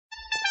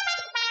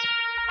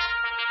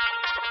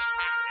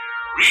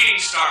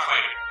Greetings,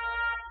 Starfighter.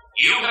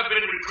 You have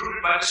been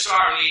recruited by the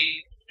Star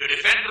League to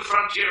defend the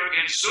frontier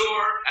against Sur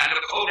and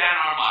the Kodan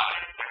Armada.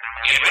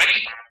 Get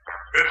ready.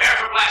 Prepare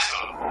for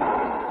blast-off.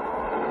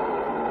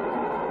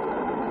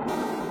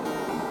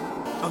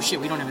 Oh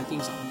shit, we don't have a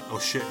theme song. Oh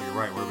shit, you're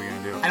right. What are we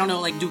gonna do? I don't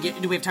know, like, do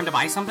we have time to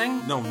buy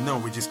something? No,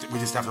 we just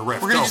have to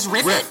riff. We're gonna just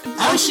riff it?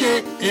 Oh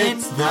shit,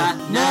 it's the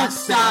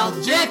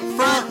Nostalgic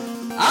Front,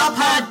 a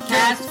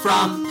podcast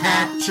from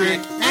Patrick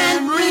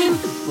and Reem.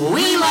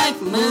 We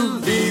like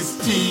movies,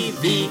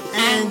 TV,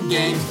 and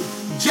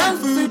games,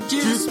 junk food,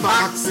 juice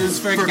boxes,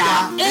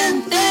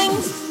 forgotten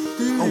things.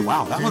 Oh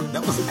wow, that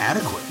was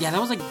adequate. Yeah, that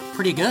was, like,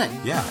 pretty good.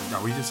 Yeah,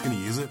 are we just gonna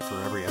use it for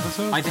every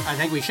episode? I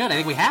think we should. I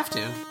think we have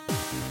to.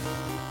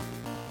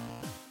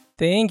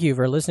 Thank you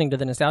for listening to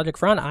the Nostalgic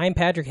Front. I'm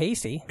Patrick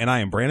Hasty. And I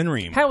am Brandon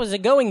Ream. How is it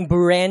going,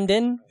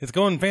 Brandon? It's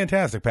going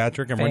fantastic,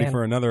 Patrick. I'm ready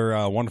for another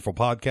wonderful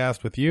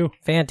podcast with you.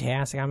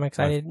 Fantastic. I'm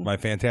excited. My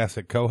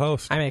fantastic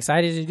co-host. I'm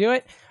excited to do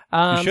it.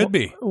 You should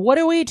be. What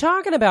are we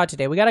talking about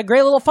today? We got a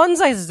great little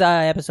fun-sized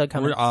episode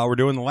coming. We're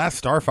doing The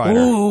Last Starfighter.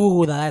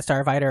 Ooh, The Last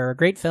Starfighter.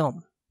 Great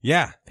film.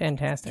 Yeah.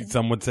 Fantastic.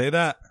 Some would say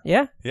that.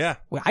 Yeah? Yeah.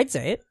 Well, I'd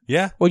say it.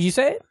 Yeah. Would you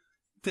say it?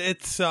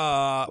 It's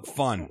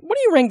fun. What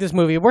do you rank this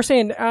movie? We're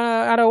saying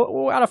out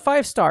of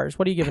 5 stars.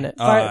 What are you giving it?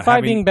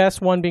 Five being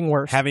best, 1 being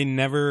worst. Having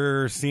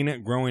never seen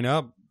it growing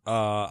up,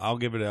 I'll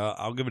give it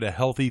a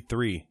healthy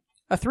 3.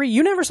 A 3?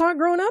 You never saw it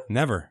growing up?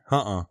 Never.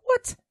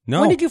 What?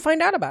 No. When did you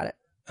find out about it?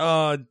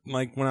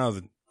 Like when I was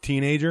a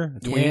teenager, a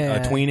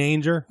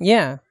tweenager.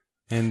 Yeah.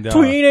 And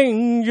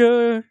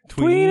Tweenager.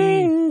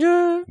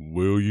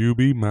 Will you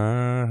be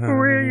mine?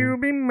 Will you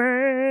be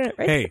mine?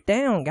 Write it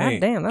down. God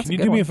damn, that's a good one. Can you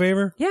do me a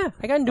favor? Yeah,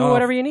 I can do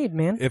whatever you need,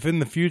 man. If in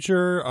the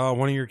future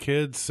one of your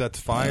kids sets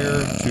fire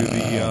to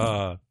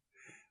the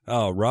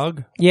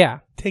rug,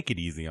 take it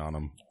easy on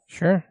them.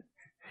 Sure.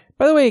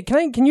 By the way,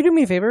 can you do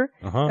me a favor?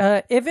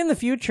 Uh-huh. If in the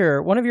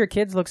future one of your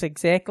kids looks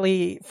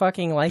exactly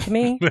fucking like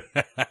me,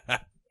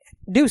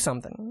 do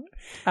something.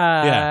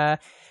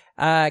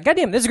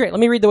 Goddamn, this is great. Let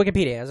me read the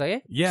Wikipedia,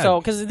 okay? Yeah. So,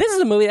 because this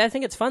is a movie that I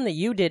think it's fun that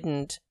you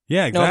didn't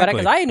know about it,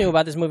 because I knew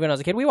about this movie when I was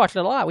a kid. We watched it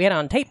a lot. We had it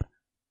on tape.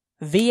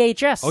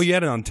 VHS. Oh, you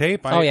had it on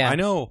tape? Yeah. I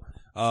know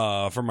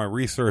from my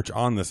research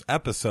on this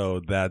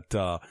episode that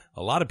a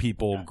lot of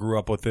people grew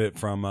up with it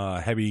from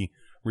heavy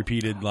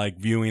repeated like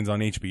viewings on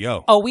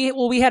HBO. Oh,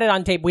 we had it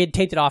on tape. We had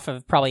taped it off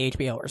of probably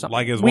HBO or something.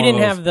 Like it was we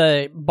didn't have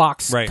the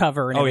box right.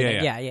 cover and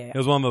everything. Yeah. It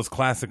was one of those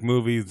classic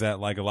movies that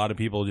like a lot of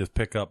people just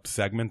pick up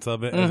segments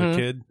of it as a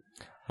kid.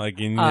 Like,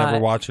 you never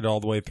watch it all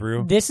the way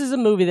through? This is a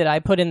movie that I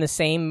put in the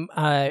same,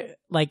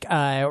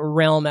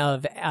 realm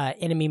of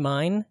Enemy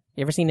Mine.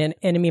 You ever seen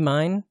Enemy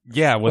Mine?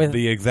 Yeah, with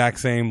the exact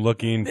same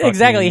looking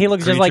exactly, he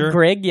looks creature. Just like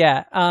Grigg,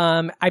 yeah.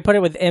 I put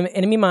it with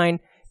Enemy Mine,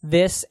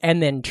 this,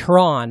 and then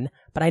Tron,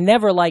 but I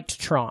never liked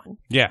Tron.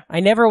 Yeah.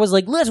 I never was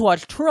like, let's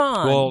watch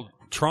Tron. Well,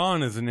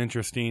 Tron is an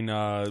interesting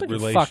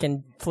relation.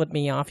 Fucking flip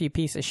me off, you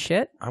piece of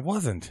shit. I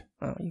wasn't.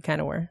 Oh, you kind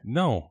of were.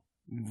 No.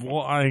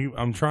 Well,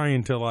 I'm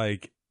trying to,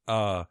 like,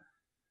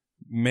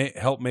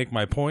 help make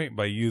my point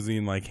by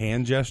using like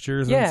hand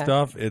gestures and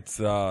stuff. It's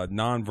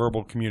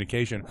nonverbal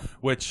communication,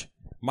 which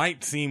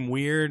might seem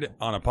weird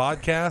on a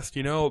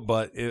podcast,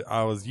 but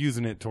I was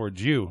using it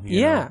towards you.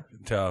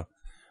 But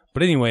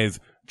anyways,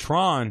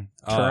 Tron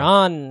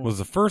was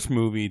the first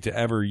movie to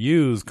ever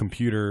use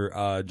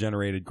computer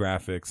generated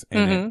graphics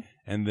in it,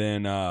 and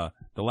then The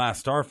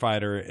Last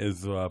Starfighter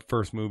is the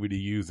first movie to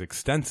use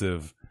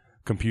extensive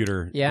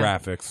computer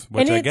graphics,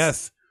 which I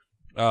guess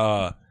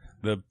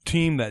the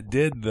team that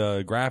did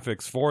the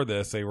graphics for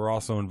this, they were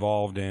also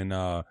involved in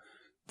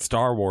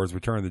Star Wars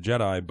Return of the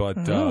Jedi,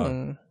 but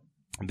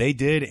they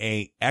did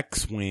a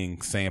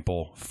X-Wing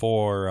sample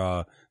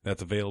for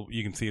that's available.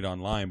 You can see it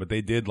online, but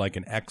they did like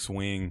an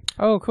X-Wing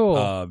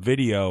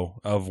video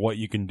of what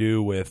you can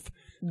do with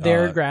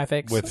their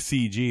graphics. With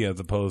CG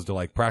as opposed to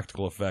like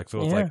practical effects.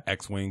 So it's like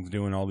X-Wings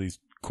doing all these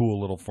cool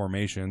little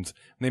formations.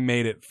 And they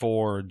made it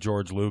for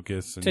George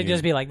Lucas. And to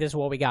just be like, this is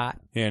what we got.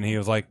 Yeah, and he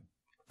was like,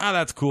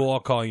 that's cool.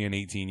 I'll call you in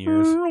 18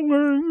 years.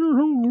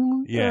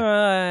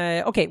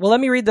 Yeah. Okay, well,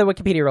 let me read the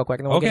Wikipedia real quick,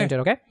 and then we'll get into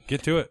it, okay?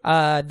 Get to it.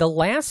 The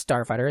Last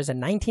Starfighter is a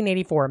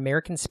 1984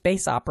 American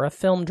space opera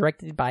film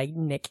directed by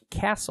Nick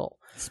Castle.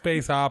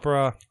 Space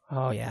opera.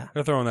 Oh, yeah.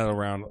 They're throwing that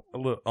around a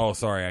little. Oh,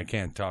 sorry, I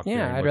can't talk.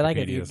 Yeah, I'd really like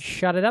it if you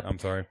shut it up. I'm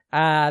sorry.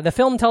 The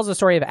film tells the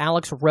story of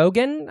Alex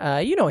Rogan.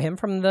 You know him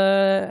from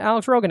the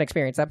Alex Rogan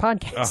Experience, that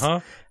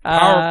podcast.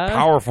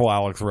 Powerful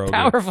Alex Rogan.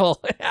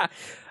 Powerful, yeah.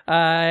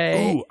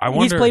 I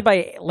wonder. He's played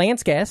by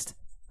Lance Guest,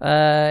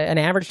 an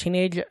average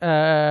teenager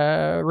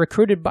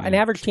recruited by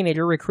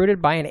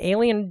an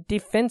alien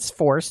defense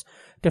force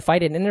to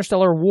fight an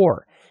interstellar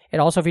war. It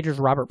also features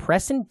Robert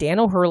Preston, Dan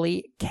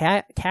O'Hurley,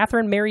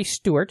 Catherine Mary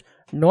Stewart,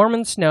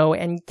 Norman Snow,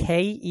 and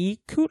K.E.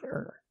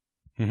 Cooter.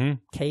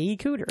 K.E.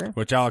 Cooter.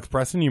 Which Alex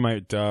Preston, you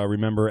might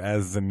remember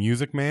as the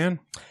Music Man.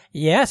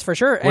 Yes, for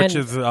sure. Which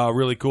is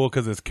really cool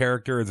because his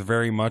character is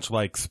very much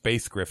like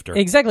Space Grifter.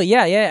 Exactly,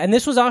 yeah. And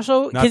this was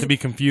also... Not to be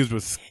confused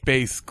with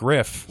Space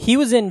Griff. He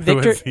was in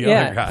Victor... Who is the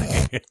other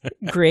guy.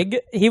 Grig.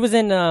 He was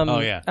in...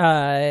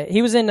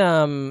 he was in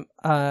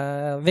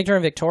Victor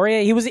and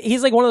Victoria.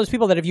 He's like one of those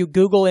people that if you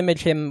Google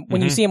image him,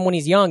 when you see him when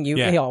he's young, he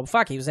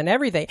was in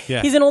everying.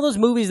 Yeah. He's in all those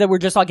movies that were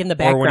just like in the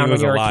background when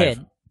you were alive. a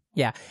kid.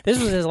 Yeah, this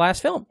was his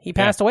last film. He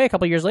passed away a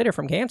couple years later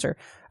from cancer,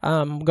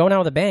 going out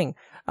with a bang.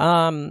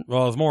 Well, it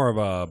was more of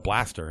a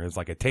blaster. It was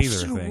like a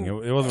taser thing.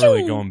 It wasn't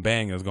really going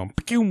bang. It was going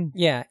pew.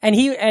 Yeah, and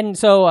with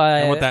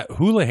that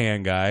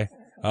Houlihan guy,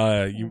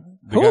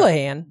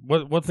 Houlihan.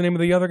 What's the name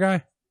of the other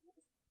guy?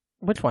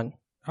 Which one?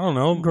 I don't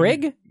know.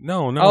 Grig?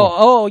 No.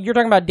 Oh, you're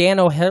talking about Dan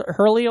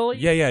O'Hurley?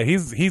 Yeah.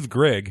 He's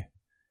Grig,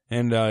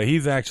 and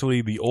he's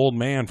actually the old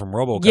man from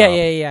RoboCop.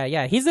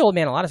 Yeah. He's the old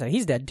man. A lot of stuff.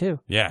 He's dead too.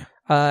 Yeah.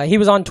 He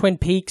was on Twin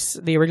Peaks,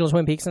 the original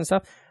Twin Peaks and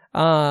stuff.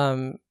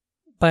 Twin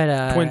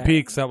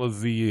Peaks, that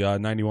was the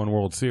 91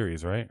 World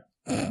Series, right?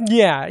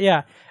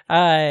 Yeah.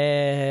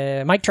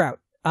 Mike Trout.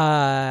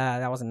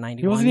 That wasn't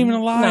 91. He wasn't even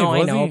alive. No,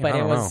 was I know, he? but I it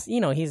don't was.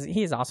 know.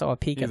 He's also a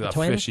peak He's of the a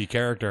Twins. fishy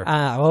character.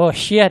 Oh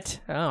shit!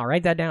 Oh,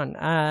 write that down.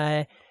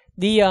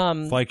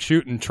 It's like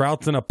shooting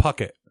trouts in a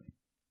pucket.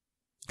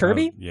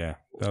 Kirby. Yeah,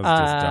 that was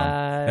just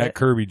dumb. That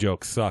Kirby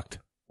joke sucked.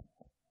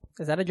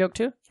 Is that a joke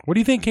too? What do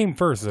you think came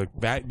first? Do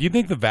you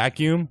think the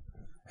vacuum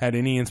had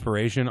any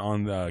inspiration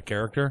on the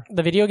character?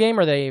 The video game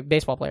or the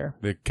baseball player?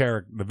 The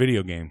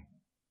video game.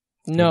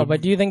 No,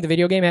 but do you think the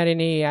video game had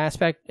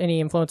any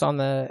influence on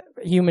the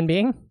human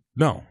being?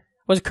 No.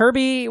 Was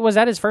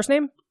that his first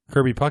name?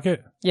 Kirby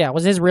Puckett? Yeah,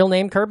 was his real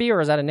name Kirby or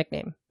was that a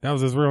nickname? That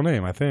was his real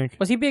name, I think.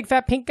 Was he a big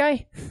fat pink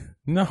guy?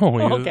 No.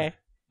 Okay.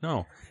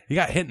 No. He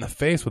got hit in the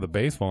face with a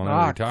baseball and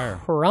had to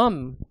retire.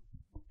 Crumb.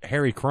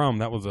 Harry Crumb,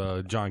 that was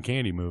a John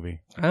Candy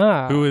movie.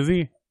 Ah. Who is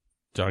he?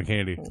 John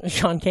Candy.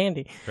 John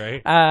Candy.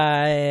 Right?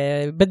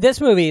 But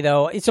this movie,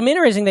 though, some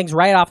interesting things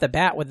right off the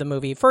bat with the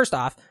movie. First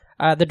off,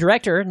 the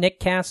director, Nick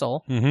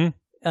Castle,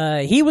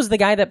 he was the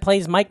guy that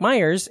plays Mike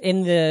Myers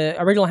in the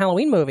original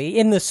Halloween movie,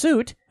 in the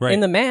suit, in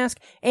the mask,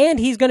 and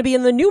he's going to be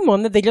in the new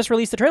one that they just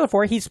released the trailer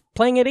for. He's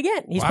playing it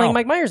again. He's playing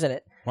Mike Myers in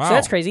it. Wow. So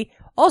that's crazy.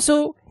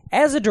 Also,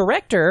 as a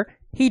director,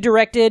 he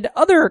directed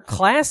other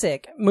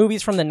classic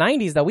movies from the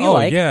 90s that we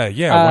like. Yeah.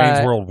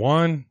 Wayne's World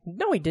 1.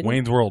 No, he didn't.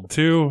 Wayne's World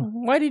 2.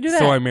 Why did he do that?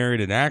 So I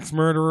Married an Axe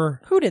Murderer.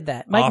 Who did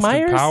that? Mike Austin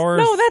Myers? Powers?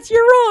 No,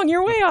 you're wrong.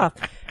 You're way off.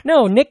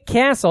 No, Nick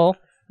Castle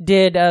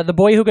did The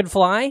Boy Who Could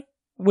Fly,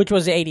 which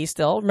was 80s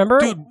still. Remember?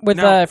 Dude, with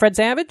Fred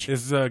Savage?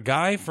 Is the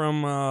guy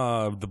from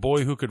The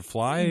Boy Who Could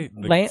Fly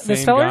the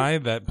same fella? guy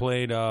that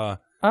played the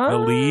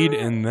lead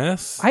in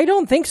this? I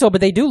don't think so,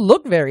 but they do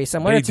look very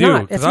similar. They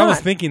do, because I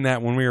was thinking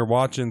that when we were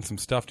watching some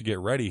stuff to get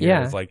ready here. I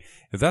was like,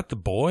 is that the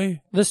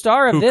boy the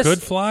star of who this,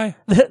 could fly?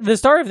 The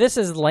star of this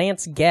is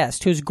Lance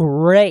Guest, who's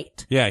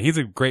great. Yeah, he's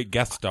a great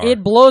guest star.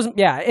 It blows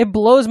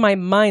my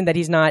mind that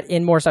he's not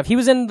in more stuff. He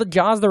was in the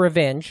Jaws: The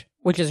Revenge,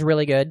 which is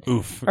really good.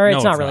 Oof. Or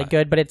it's not really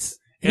good, but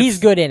he's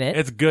good in it.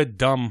 It's good,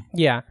 dumb.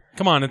 Yeah.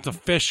 Come on, it's a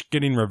fish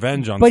getting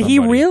revenge on but somebody. He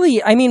really,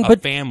 a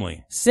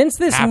family. Since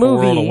this half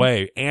movie... a world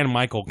away, and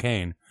Michael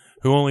Caine,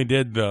 who only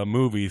did the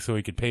movie so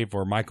he could pay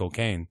for Michael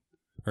Caine,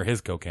 or his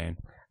cocaine.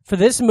 For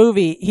this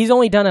movie, he's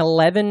only done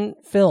 11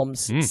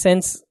 films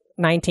since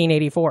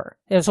 1984.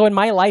 So in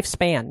my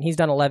lifespan, he's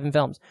done 11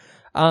 films.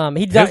 His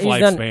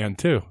lifespan,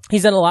 too.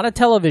 He's done a lot of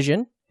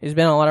television. He's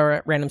been on a lot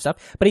of random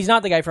stuff. But he's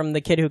not the guy from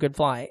The Kid Who Could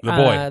Fly.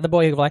 The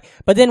Boy Who Could Fly.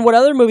 But then what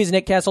other movies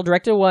Nick Castle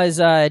directed was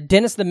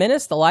Dennis the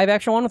Menace, the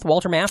live-action one with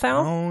Walter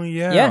Matthau. Oh,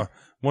 yeah.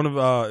 One of,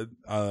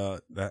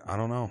 I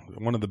don't know,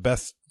 one of the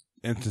best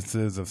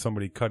instances of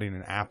somebody cutting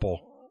an apple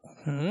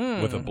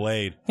with a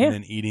blade and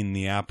then eating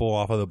the apple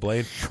off of the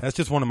blade. That's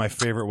just one of my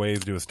favorite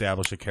ways to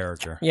establish a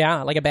character.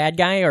 Yeah, like a bad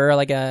guy or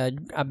like a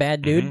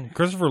bad dude.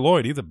 Christopher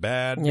Lloyd, he's a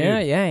bad dude.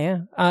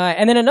 Yeah.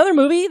 And then another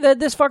movie that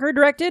this fucker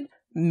directed,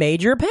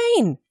 Major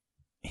Payne.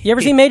 You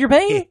ever seen Major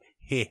Payne?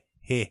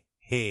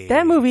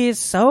 That movie is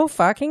so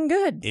fucking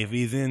good. If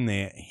he's in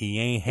there, he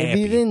ain't happy. If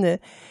he's in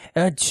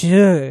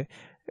the...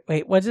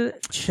 Wait, what's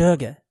it?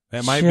 Sugar.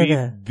 That might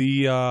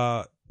be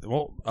the...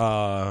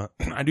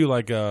 I do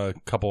like a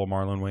couple of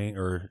Marlon Wayne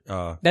or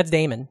that's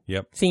Damon.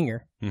 Yep,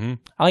 Senior. Mm-hmm.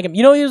 I like him.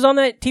 You know, he was on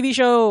that TV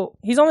show.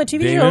 He's on the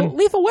TV show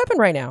Lethal Weapon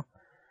right now.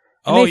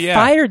 And they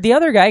fired the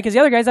other guy because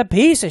the other guy's a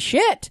piece of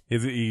shit.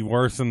 Is he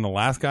worse than the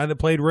last guy that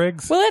played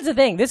Riggs? Well, that's the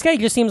thing. This guy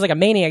just seems like a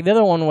maniac. The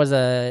other one was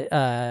a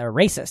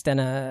racist and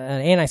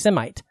an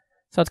anti-Semite.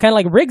 So it's kind of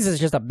like Riggs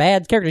is just a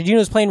bad character. Did you know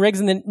who's playing Riggs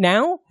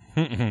now?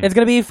 It's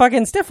going to be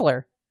fucking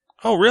Stifler.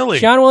 Oh, really?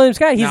 Sean William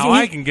Scott.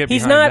 I can get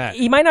behind that.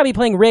 He might not be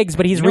playing Riggs,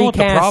 but he's recast.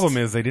 What the problem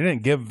is? They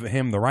didn't give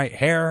him the right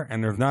hair,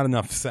 and there's not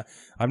enough...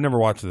 I've never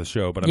watched the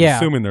show, but I'm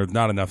assuming there's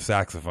not enough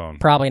saxophone.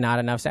 Probably not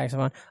enough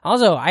saxophone.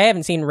 Also, I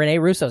haven't seen Renee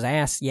Russo's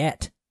ass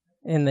yet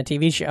in the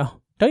TV show.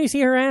 Don't you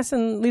see her ass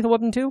in Lethal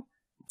Weapon 2?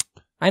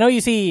 I know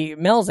you see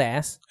Mel's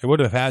ass. It would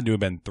have had to have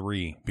been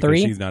 3 because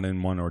she's not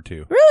in 1 or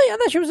 2. Really? I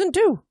thought she was in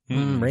 2.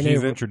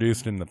 She's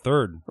introduced in the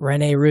 3rd.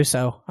 Renee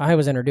Russo. I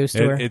was introduced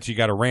to her. It's you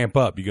got to ramp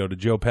up. You go to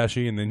Joe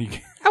Pesci and then you.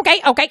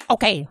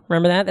 Okay.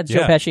 Remember that? That's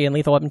Joe Pesci in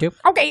Lethal Weapon 2.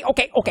 Okay.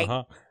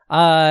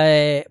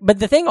 Uh-huh. But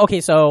the thing.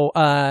 Okay, so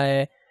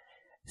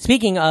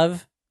speaking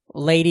of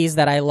ladies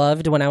that I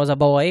loved when I was a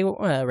boy,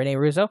 Renee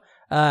Russo.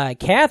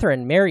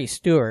 Catherine Mary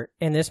Stewart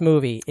in this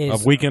movie is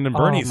of Weekend and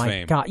Bernie's my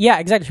fame. God. Yeah,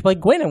 exactly. She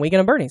played Gwen in Weekend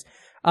and Bernie's.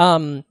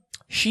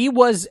 She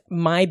was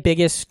my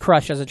biggest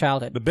crush as a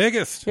childhood. The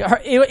biggest.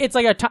 It's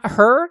like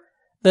her,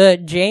 the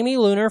Jamie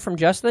Lunar from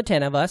Just the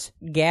 10 of Us,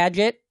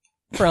 Gadget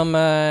from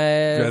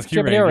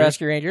Rescue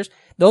Rangers.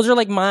 Those are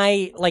like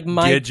my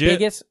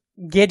biggest.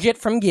 Gidget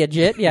from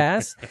Gidget,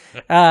 yes.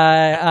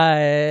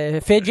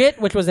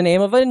 Fidget, which was the name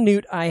of a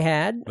newt I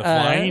had. The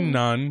Flying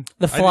Nun. I love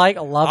the Flying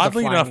Nun.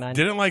 Oddly enough,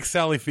 didn't like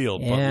Sally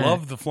Field, but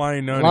loved the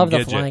Flying Nun. Love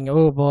and the Gidget. Flying.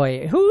 Oh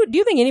boy, do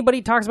you think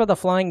anybody talks about the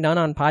Flying Nun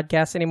on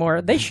podcasts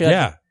anymore? They should.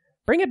 Yeah.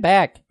 Bring it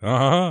back.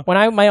 Uh-huh.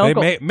 When my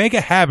uncle make a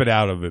habit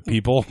out of it,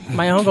 people.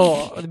 My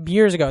uncle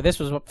years ago. This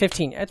was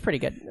 15. That's pretty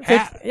good.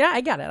 Yeah,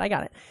 I got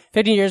it.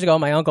 15 years ago,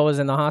 my uncle was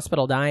in the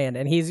hospital dying,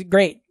 and he's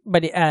great.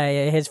 But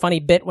his funny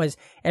bit was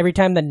every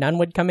time the nun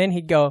would come in,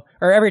 he'd go,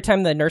 or every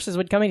time the nurses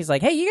would come in, he's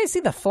like, "Hey, you guys see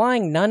the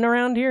Flying Nun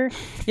around here?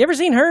 You ever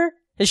seen her?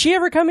 Has she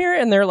ever come here?"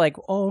 And they're like,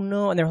 "Oh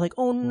no!" And they're like,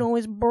 "Oh no,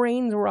 his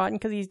brain's rotten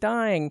because he's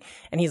dying."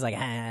 And he's like,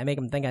 "I make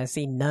him think I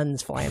see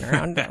nuns flying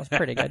around." That was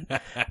pretty good.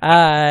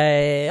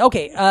 Okay.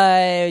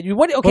 Okay.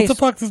 What the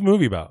fuck's this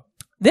movie about?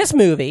 This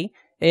movie,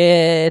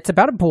 it's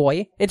about a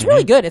boy. It's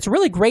really good. It's a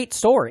really great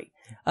story.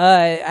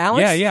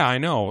 Alex? Yeah, I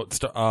know.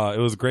 It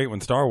was great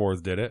when Star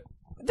Wars did it.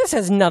 This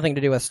has nothing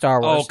to do with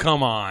Star Wars. Oh,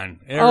 come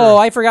on. Oh,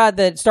 I forgot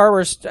that Star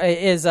Wars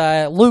is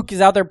Luke is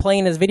out there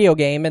playing his video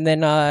game, and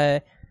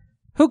then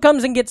who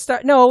comes and gets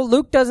started? No,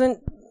 Luke doesn't.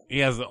 He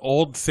has the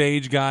old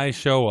sage guy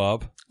show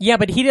up. Yeah,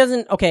 but he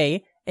doesn't.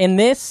 Okay, in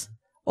this,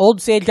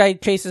 old sage guy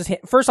chases him.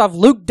 First off,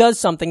 Luke does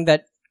something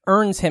that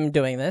earns him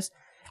doing this.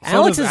 So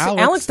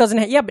Alex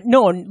doesn't. Yeah, but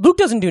no, Luke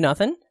doesn't do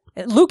nothing.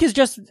 Luke is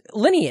just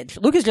lineage.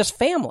 Luke is just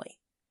family.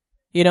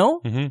 You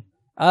know? Mm-hmm.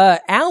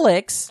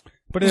 Alex...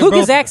 Luke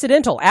is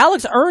accidental.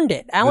 Alex earned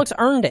it.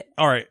 Earned it.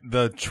 All right.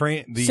 The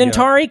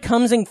Centauri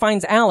comes and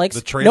finds Alex.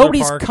 The trailer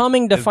Nobody's park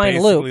coming to is find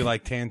basically Luke.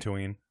 like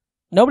Tatooine.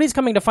 Nobody's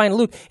coming to find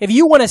Luke. If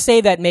you want to say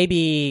that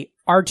maybe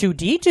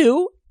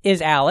R2-D2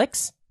 is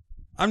Alex,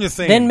 I'm just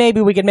saying. Then maybe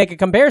we could make a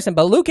comparison.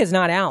 But Luke is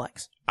not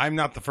Alex. I'm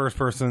not the first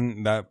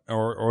person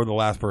or the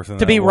last person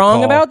to be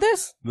wrong about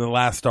this. The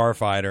last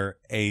Starfighter,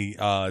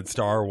 a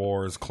Star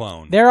Wars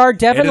clone. There are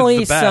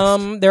definitely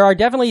some. There are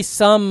definitely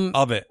some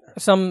of it.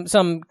 Some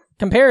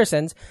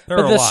comparisons,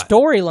 but the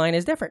storyline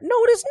is different. No,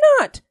 it is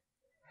not.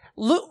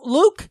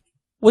 Luke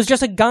was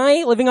just a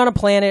guy living on a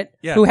planet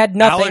who had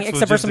nothing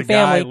except for some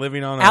family.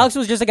 Alex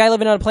was just a guy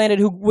living on a planet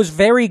who was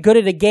very good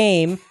at a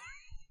game.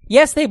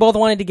 Yes, they both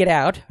wanted to get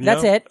out.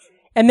 That's it.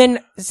 And then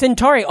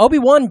Centauri,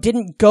 Obi-Wan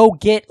didn't go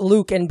get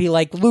Luke and be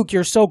like, "Luke,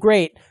 you're so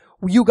great.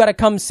 You got to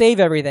come save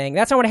everything."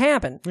 That's not what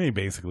happened. He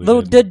basically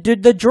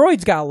the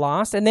droids got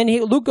lost, and then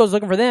Luke goes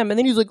looking for them, and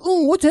then he's like,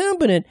 "Oh, what's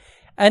happening?"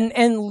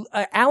 And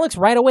Alex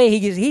right away,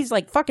 he's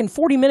like fucking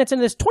 40 minutes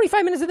into this,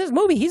 25 minutes of this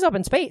movie, he's up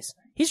in space.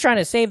 He's trying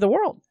to save the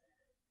world.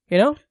 You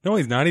know? No,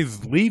 he's not.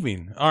 He's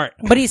leaving. All right.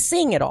 But he's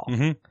seeing it all.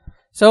 Mm-hmm.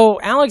 So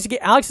Alex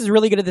is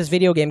really good at this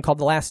video game called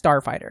The Last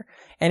Starfighter.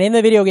 And in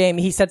the video game,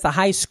 he sets the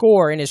high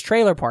score in his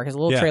trailer park, his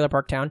little trailer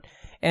park town.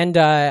 And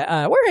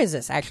where is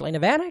this, actually?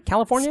 Nevada?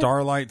 California?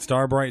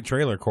 Starbright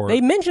Trailer Court.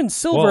 They mentioned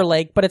Silver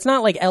Lake, but it's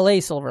not like L.A.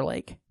 Silver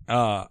Lake.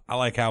 I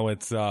like how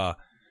it's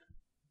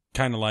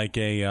kind of like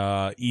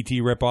a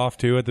E.T. ripoff,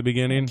 too, at the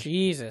beginning.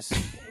 Jesus.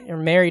 You're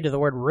married to the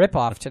word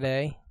ripoff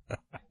today.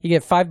 You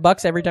get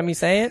 $5 every time you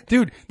say it?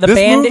 Dude, is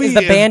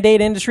the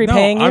Band-Aid industry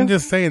paying you? I'm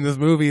just saying this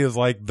movie is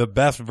like the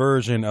best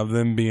version of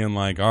them being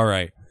like, all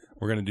right,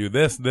 we're going to do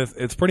this.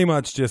 It's pretty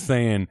much just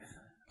saying,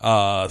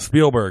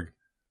 Spielberg,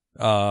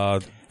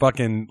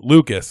 fucking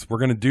Lucas, we're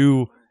going to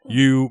do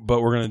you,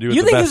 but we're going to do it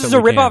You the think best this is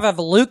a ripoff of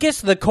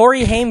Lucas, the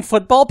Corey Haim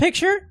football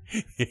picture?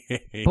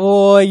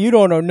 Boy, you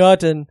don't know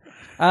nothing.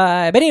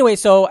 But anyway,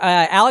 so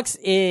Alex,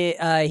 he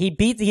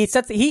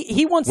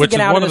wants to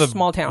get out of this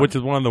small town, which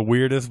is one of the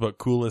weirdest but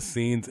coolest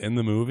scenes in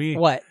the movie.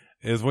 What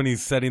is when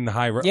he's setting the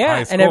high score,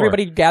 and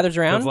everybody gathers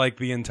around. It's like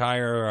the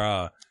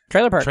entire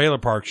trailer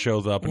park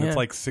shows up, and it's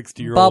like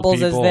 60-year-old Bubbles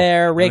people. is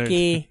there,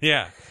 Ricky,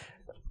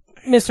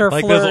 Mr.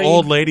 Like Flurry. this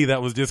old lady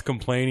that was just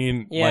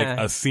complaining like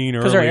a scene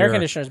earlier because her air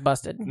conditioner's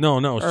busted. No,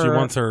 she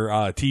wants her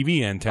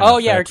TV antenna. Oh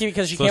yeah, her TV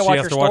because she can't watch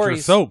her stories. Watch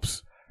her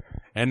soaps,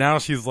 and now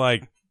she's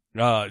like.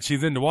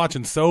 She's into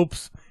watching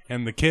soaps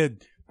and the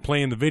kid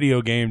playing the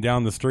video game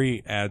down the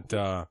street at,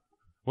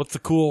 what's the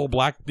cool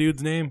black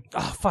dude's name?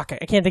 Oh, fuck.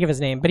 I can't think of his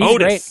name, but he's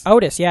great.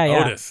 Otis, yeah.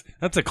 Otis.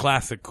 That's a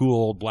classic cool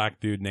old black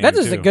dude name. That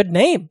is a good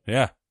name.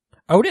 Yeah.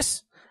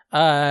 Otis.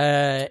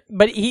 But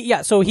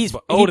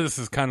Otis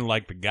is kind of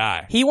like the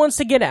guy. He wants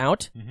to get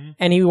out,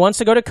 and he wants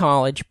to go to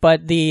college,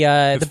 but the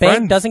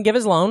bank doesn't give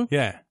his loan.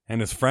 Yeah. And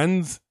his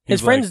friends?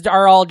 His friends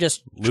are all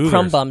just losers.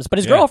 crumb bums, but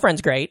his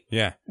girlfriend's great.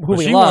 Yeah. Who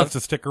we she love. wants to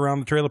stick around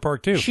the trailer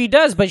park, too. She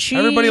does, but she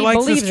Everybody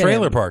likes believes this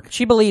trailer in him. park.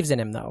 She believes in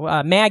him,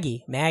 though.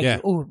 Maggie. Yeah.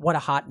 Ooh, what a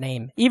hot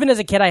name. Even as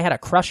a kid, I had a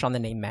crush on the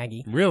name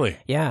Maggie. Really?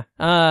 Yeah.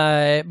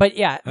 But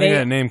yeah. I think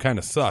that name kind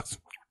of sucks.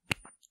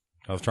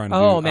 I was trying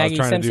to Maggie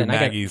Simpson. do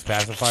Maggie's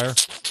pacifier.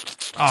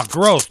 Oh,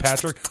 gross,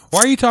 Patrick. Why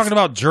are you talking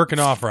about jerking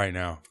off right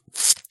now?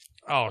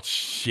 Oh,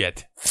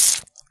 shit.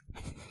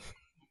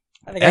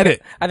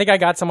 Edit. I think I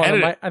got some on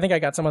Edit. the. I think I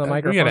got some on the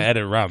microphone. We gotta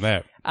edit around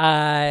that.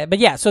 But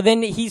yeah. So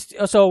then he Sets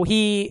wants a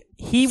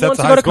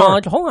to high go to score.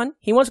 college. Hold on.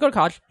 He wants to go to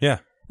college. Yeah.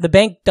 The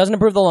bank doesn't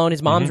approve the loan.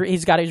 His mom's.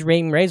 He's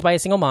being raised by a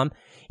single mom.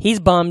 He's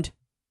bummed.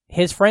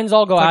 His friends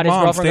all go out. His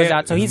girlfriend goes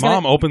out. So his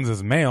mom opens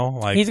his mail.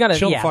 Like he's gonna.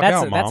 chill the Yeah. fuck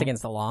out, Mom. That's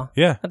against the law.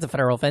 Yeah. That's a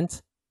federal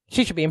offense.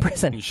 She should be in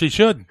prison. She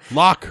should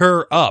lock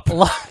her up.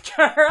 Lock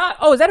her up.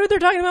 Oh, is that what they're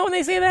talking about when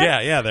they say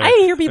that? Yeah.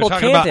 I hear people they're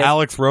talking chant about it.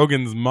 Alex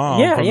Rogan's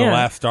mom from the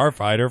last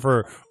Starfighter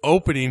for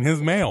opening his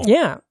mail.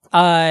 Yeah.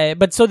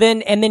 But so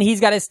then, and then he's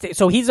got to.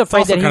 So he's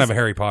afraid It's also that kind of a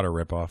Harry Potter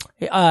ripoff.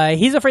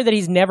 he's afraid that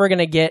he's never going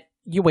to get.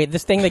 You wait,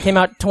 this thing that came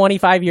out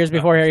 25 years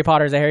before Harry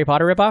Potter is a Harry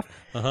Potter ripoff.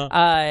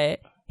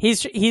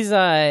 He's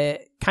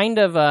kind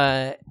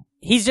of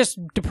he's just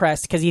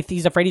depressed because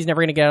he's afraid he's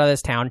never going to get out of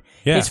this town.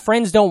 Yeah. His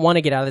friends don't want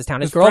to get out of this town.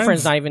 His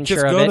girlfriend's not even sure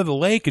of it. Just go to the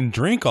lake and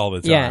drink all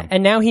the time. Yeah,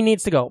 and now he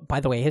needs to go. By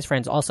the way, his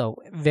friends also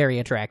very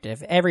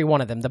attractive. Every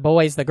one of them, the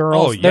boys, the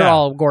girls, they're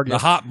all gorgeous. The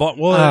hot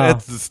blonde. Well,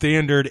 it's the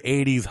standard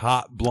 '80s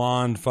hot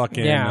blonde,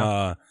 fucking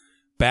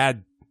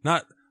bad.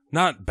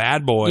 Not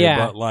bad boy,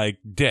 but like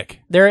dick.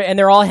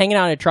 They're all hanging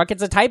out in a truck.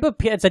 It's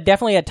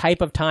definitely a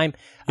type of time.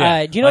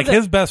 Yeah. Do you know like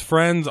his best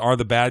friends are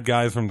the bad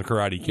guys from the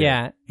Karate Kid?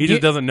 Yeah. He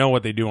just doesn't know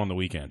what they do on the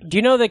weekend. Do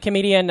you know the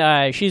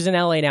comedian? She's in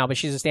LA now, but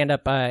she's a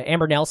stand-up.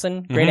 Amber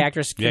Nelson, great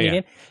actress,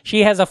 comedian. Yeah.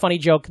 She has a funny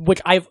joke,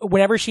 which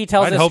whenever she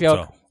tells I'd this hope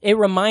joke, so. it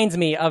reminds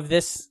me of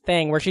this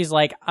thing where she's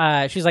like,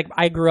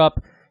 I grew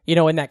up,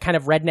 in that kind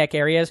of redneck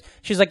areas.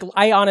 She's like,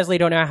 I honestly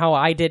don't know how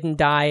I didn't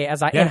die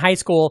in high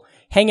school,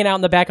 hanging out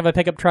in the back of a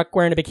pickup truck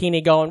wearing a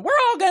bikini going, we're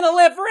all going to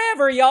live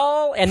forever,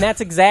 y'all. And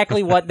that's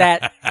exactly what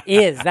that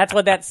is. That's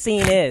what that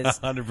scene is.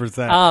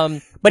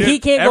 100%. But he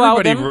can't go out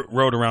with Everybody them.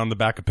 rode around the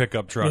back of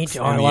pickup trucks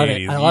in I the love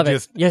 80s. it. I love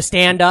it. You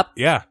stand up.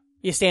 Yeah.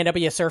 You stand up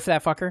and you surf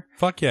that fucker.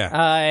 Fuck yeah.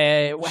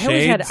 I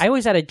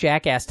always had a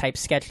Jackass type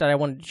sketch that I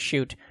wanted to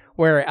shoot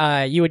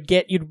where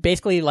you'd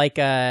basically like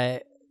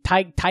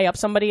tie up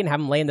somebody and have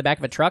them lay in the back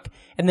of a truck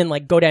and then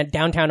like go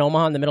downtown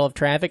Omaha in the middle of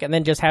traffic and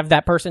then just have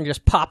that person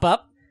just pop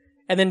up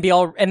and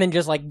then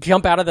just like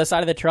jump out of the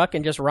side of the truck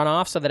and just run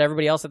off so that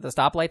everybody else at the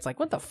stoplight's like,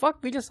 what the fuck?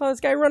 We just saw this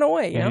guy run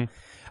away, you know?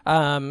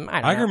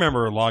 I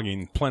remember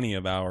logging plenty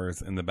of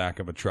hours in the back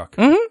of a truck.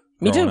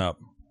 Me too. Up.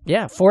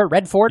 Yeah,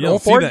 red Ford, You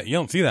old Ford. you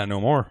don't see that no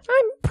more.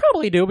 I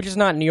probably do, but just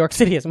not in New York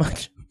City as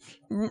much.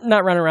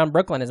 Not running around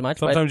Brooklyn as much.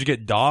 Sometimes you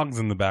get dogs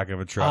in the back of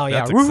a truck. Oh, yeah.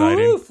 That's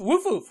exciting. Woof,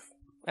 woof, woof.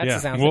 That's the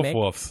sound woof they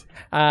make. woofs.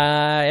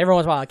 Every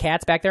once in a while, a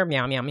cat's back there.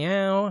 Meow, meow,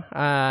 meow.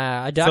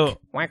 A duck.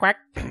 Quack, quack.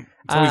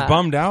 So he's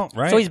bummed out,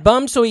 right? So he's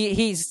bummed. So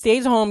he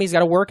stays home. He's got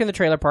to work in the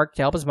trailer park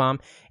to help his mom.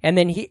 And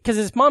then because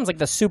his mom's like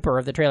the super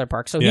of the trailer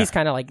park. So he's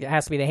kind of like,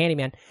 has to be the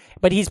handyman.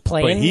 But he's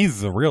playing. But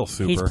he's the real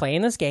super. He's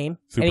playing this game.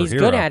 And he's Superhero.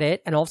 good at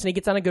it. And all of a sudden he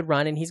gets on a good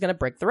run and he's going to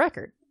break the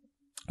record.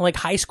 Like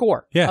high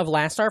score of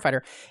Last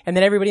Starfighter. And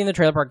then everybody in the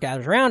trailer park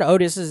gathers around.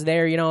 Otis is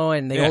there,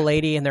 and the old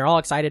lady, and they're all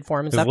excited for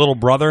him and His stuff. little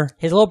brother.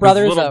 His little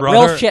brother is a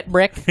real shit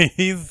brick.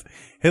 His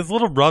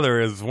little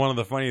brother is one of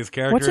the funniest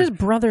characters. What's his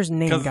brother's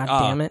name? God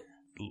damn it.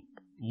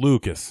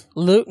 Lucas.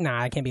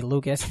 Nah, it can't be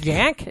Lucas.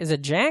 Jack? Is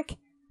it Jack?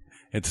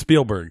 It's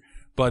Spielberg.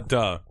 But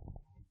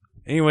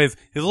anyways,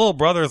 his little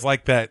brother is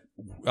like that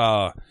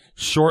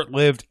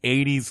short-lived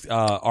 80s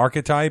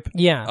archetype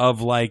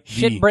of like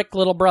shit brick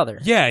little brother.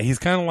 Yeah, he's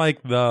kind of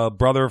like the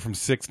brother from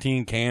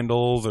 16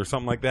 Candles or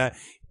something like that.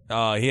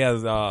 He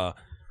has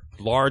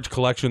large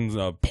collections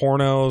of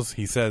pornos.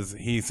 He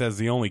says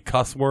the only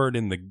cuss word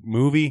in the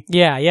movie.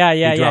 Yeah.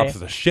 He drops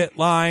the shit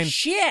line.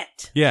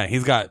 Shit. Yeah,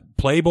 he's got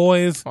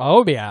Playboys.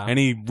 Oh yeah. And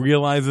he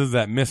realizes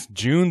that Miss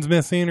June's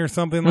missing or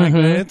something like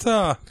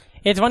that.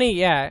 It's funny,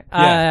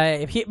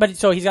 yeah.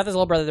 So he's got this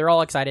little brother. They're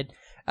all excited.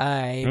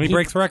 And he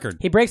breaks the record.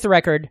 He breaks the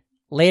record.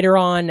 Later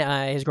on,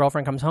 his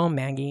girlfriend comes home,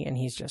 Maggie, and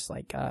he's just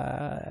like,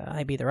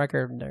 I beat the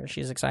record.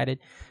 She's excited.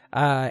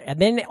 And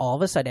then all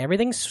of a sudden,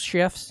 everything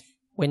shifts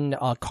when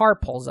a car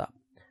pulls up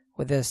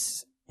with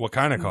this. What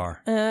kind of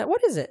car?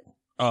 What is it?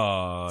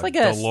 It's like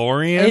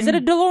DeLorean. Is it a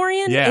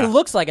DeLorean? Yeah. It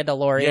looks like a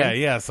DeLorean.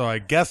 Yeah. So I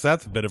guess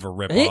that's a bit of a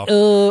ripoff.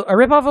 A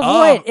ripoff of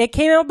what? It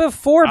came out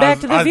before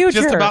Back to the Future. I was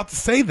just about to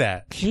say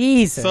that.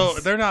 Jesus. So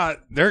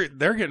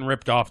they're getting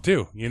ripped off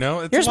too.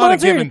 It's You're a lot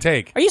of give and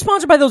take. Are you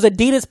sponsored by those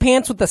Adidas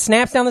pants with the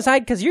snaps down the side?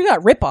 Because you got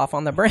ripoff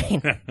on the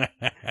brain.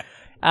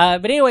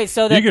 But anyway,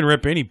 so you can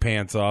rip any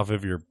pants off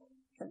if you're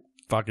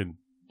fucking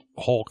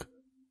Hulk.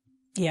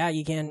 Yeah,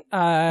 you can.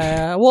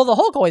 Well, the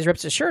Hulk always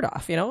rips his shirt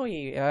off,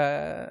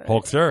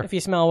 Hulk, sir. If you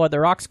smell what the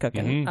Rock's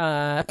cooking.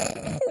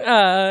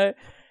 Mm-hmm.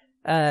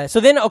 So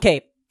then,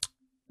 okay,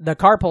 the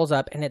car pulls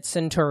up, and it's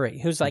Centauri,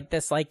 who's like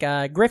this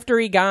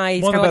griftery guy.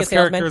 He's one kind of of the like a best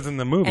salesman. characters in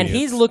the movie. And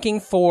he's looking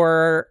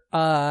for...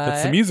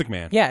 it's the Music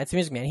Man. Yeah, it's the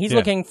Music Man. He's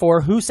looking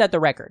for who set the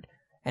record.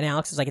 And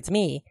Alex is like, it's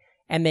me.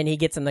 And then he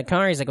gets in the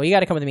car. He's like, well, you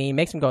got to come with me. He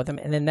makes him go with him.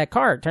 And then that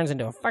car turns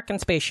into a fucking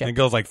spaceship. And it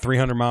goes like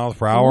 300 miles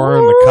per hour,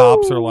 and the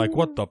cops are like,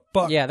 what the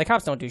fuck? Yeah, the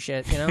cops don't do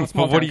shit, you know?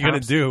 But what are you going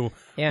to do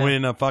Yeah.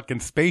 when a fucking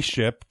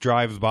spaceship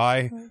drives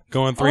by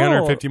going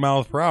 350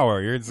 miles per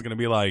hour? You're just going to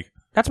be like...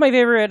 That's my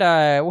favorite,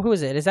 who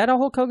is it? Is that a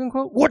Hulk Hogan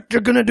quote? What you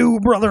gonna do,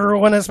 brother,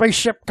 when a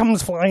spaceship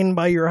comes flying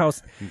by your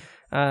house?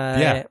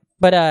 Yeah.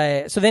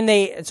 But so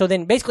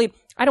then basically,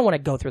 I don't want to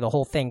go through the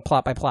whole thing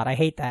plot by plot. I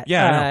hate that.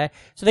 Yeah, I know.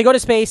 So they go to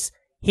space.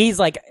 He's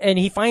like, and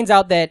he finds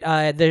out that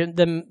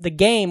the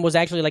game was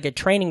actually like a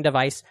training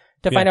device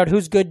to find out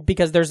who's good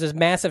because there's this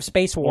massive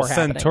space war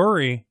happening.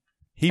 Centauri,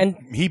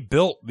 he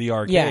built the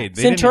arcade. Yeah,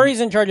 They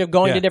Centauri's in charge of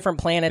going to different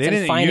planets They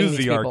and finding didn't use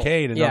these the people.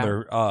 arcade in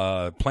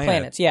other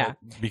planets. Yeah.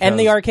 because- And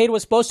the arcade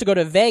was supposed to go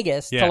to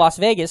Vegas, Yeah. to Las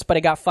Vegas, but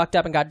it got fucked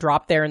up and got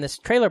dropped there in this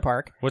trailer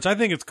park. Which I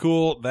think it's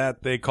cool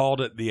that they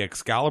called it the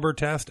Excalibur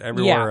test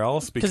everywhere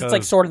else because it's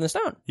like Sword in the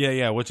Stone.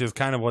 Yeah, which is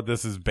kind of what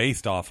this is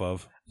based off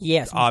of.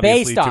 Yes,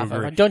 Obviously, based to off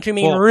agree. of. Don't you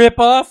mean Well, rip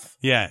off?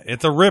 Yeah,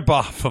 it's a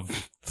rip-off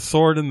of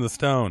Sword in the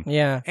Stone.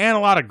 Yeah. And a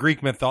lot of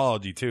Greek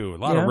mythology, too. A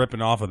lot of ripping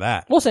off of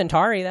that. Well,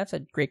 Centauri, that's a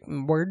Greek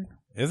word.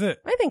 Is it?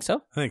 I think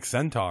so. I think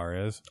Centaur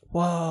is.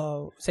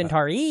 Whoa.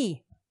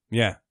 Centauri.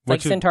 Yeah. Like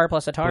Centaur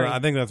plus Atari. I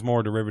think that's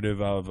more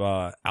derivative of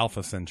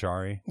Alpha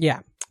Centauri. Yeah,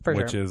 for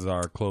which sure. is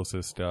our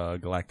closest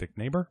galactic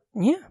neighbor.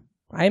 Yeah.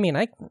 I mean,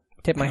 I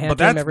tip my hat But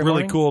to him that's every really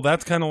morning. cool.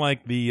 That's kind of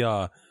like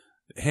the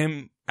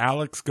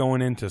Alex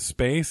going into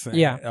space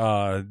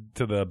to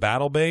the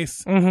battle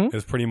base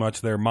is pretty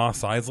much their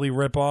Mos Eisley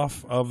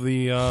ripoff of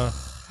the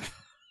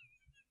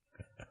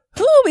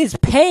Who is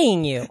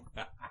paying you?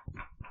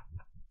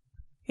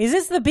 Is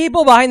this the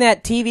people behind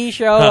that TV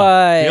show,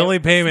 the only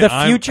payment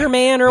The Future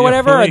Man or the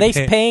whatever? Are only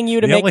they paying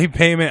you to the make... only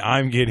payment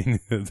I'm getting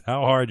is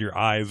how hard your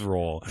eyes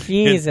roll.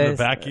 Jesus. Into the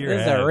back of your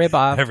This is head a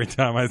ripoff. every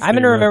time I say I'm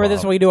going to remember this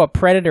ripoff. when we do a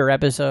Predator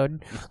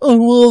episode. Oh,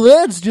 well,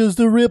 that's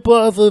just a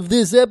ripoff of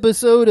this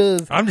episode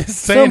of I'm just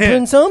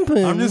saying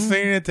something. I'm just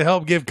saying it to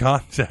help give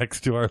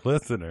context to our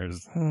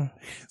listeners.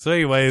 So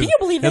anyways, Can you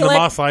believe in they the let...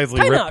 Mos Eisley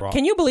Time out. ripoff.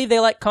 Can you believe they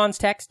let cons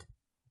text?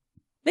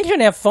 They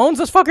shouldn't have phones.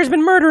 Those fuckers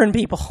been murdering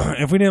people.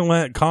 If we didn't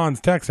let cons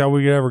text, how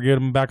would we ever get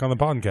them back on the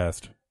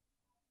podcast?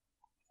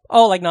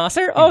 Oh, like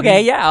Nasser?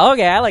 Okay, yeah,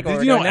 okay. I like what Did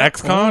we're you know doing now.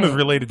 XCon is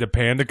related to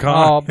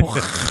PandaCon?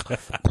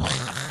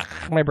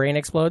 Oh, my brain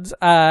explodes.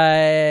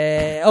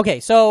 Okay,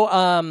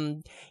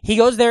 so he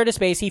goes there to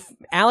space.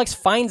 Alex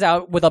finds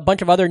out with a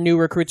bunch of other new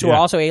recruits who are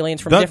also aliens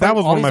from different... That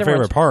was all one of these my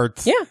different favorite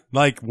worlds. parts. Yeah.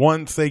 Like,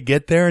 once they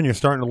get there and you're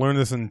starting to learn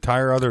this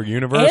entire other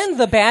universe. And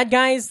the bad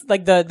guys,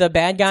 like the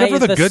bad guy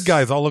Except for is the good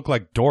guys all look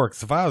like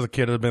dorks. If I was a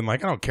kid, I'd have been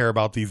like, I don't care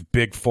about these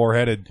big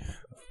four-headed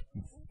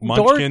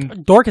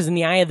munchkin. Dork is in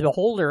the eye of the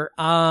beholder.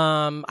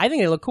 I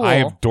think they look cool. I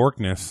have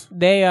dorkness.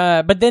 They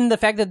but then the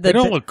fact that They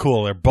don't look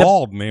cool. They're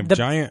bald and they have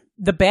giant.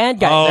 the bad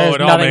guys. Oh, There's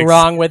it all nothing makes-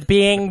 wrong with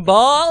being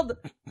bald.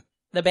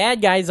 The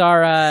bad guys are.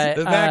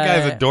 The bad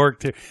guy's a dork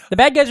too. The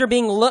bad guys are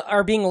being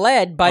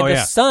led by the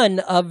son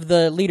of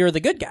the leader of the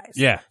good guys.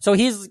 Yeah. So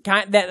he's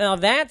now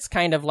that's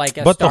kind of like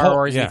a But the Star whole-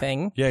 Warsy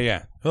thing. Yeah.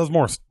 It was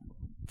more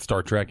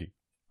Star Trek-y.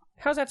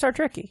 How's that Star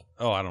Trek-y?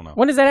 Oh, I don't know.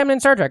 When does that happen in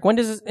Star Trek? When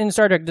does in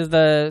Star Trek does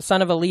the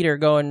son of a leader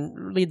go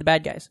and lead the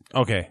bad guys?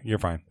 Okay, you're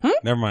fine.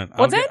 Never mind.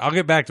 What's that? I'll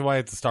get back to why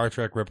it's a Star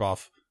Trek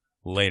ripoff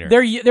later.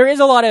 There is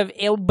a lot of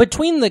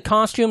between the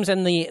costumes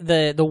and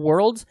the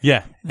worlds.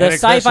 Yeah, The and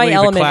sci-fi especially the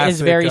element is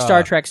classic, very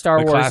Star Trek, Star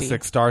the Warsy.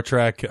 classic Star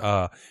Trek.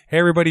 Hey,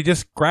 everybody,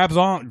 just grab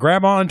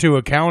onto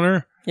a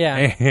counter. Yeah.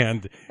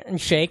 and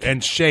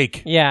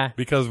shake. Yeah.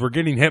 because we're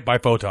getting hit by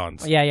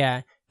photons.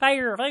 Yeah.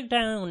 Fire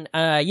down.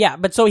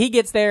 But so he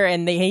gets there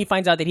and he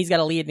finds out that he's got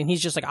to lead and he's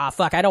just like,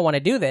 fuck, I don't want to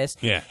do this.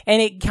 Yeah. And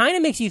it kind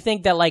of makes you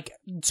think that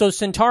so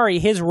Centauri,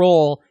 his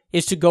role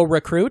is to go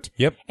recruit.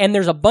 Yep. And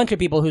there's a bunch of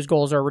people whose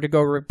goals are to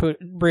go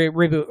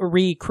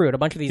recruit a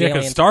bunch of these because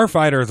aliens.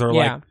 Starfighters are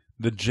Yeah. like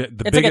the It's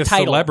biggest like a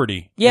title.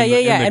 celebrity. Yeah, in the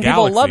and galaxy.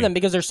 people love them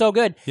because they're so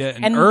good. Yeah,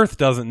 and Earth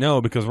doesn't know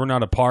because we're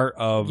not a part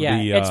of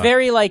the. It's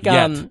very like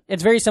yet.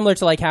 it's very similar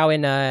to like how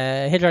in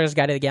Hitchhiker's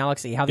Guide to the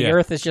Galaxy, how the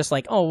Earth is just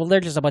like, oh well, they're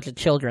just a bunch of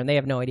children. They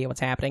have no idea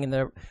what's happening in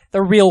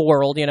the real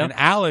world, you know. And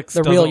Alex,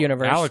 the real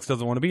universe. Alex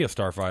doesn't want to be a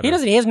starfighter. He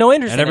doesn't. He has no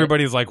interest. And in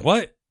everybody's like,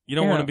 "What? You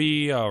don't Yeah. want to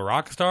be a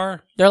rock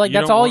star?" They're like, You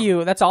that's don't all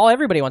want- That's all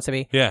everybody wants to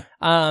be. Yeah.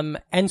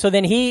 And so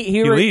then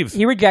he leaves.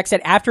 He rejects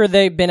it after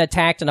they've been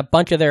attacked and a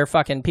bunch of their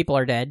fucking people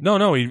are dead.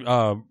 No. He.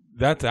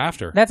 That's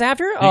after. That's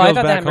after. He I goes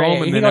thought back that home,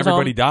 and he then goes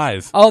everybody home.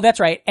 dies. Oh, that's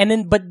right. And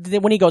then,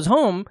 when he goes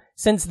home,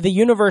 since the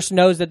universe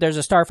knows that there's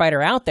a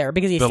starfighter out there,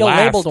 because he's The still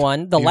last. labeled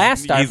one, the He's- last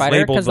he's starfighter,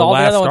 labeled because the all the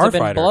last other ones have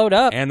been starfighter. blowed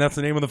up. And that's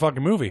the name of the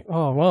fucking movie.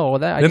 Oh, whoa!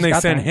 Then they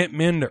send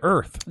Hitman to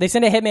Earth. They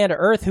send a hitman to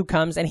Earth who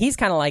comes, and he's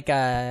kind of like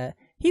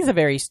he's a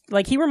very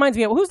he reminds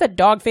me of who's that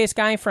dog face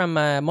guy from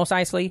Mos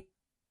Eisley,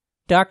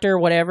 Doctor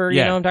whatever. You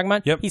Yeah. know what I'm talking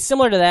about? Yep. He's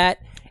similar to that.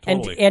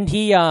 totally. And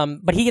he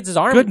but he gets his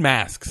arm Good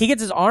masks. He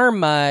gets his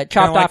arm chopped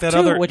Kinda like off that too,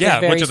 other- which yeah, is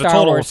very which is a Star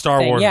total Wars Star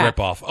thing, Wars yeah.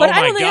 ripoff. But Oh I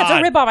don't my think that's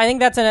a God. ripoff. I think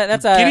that's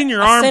a Getting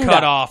your a arm send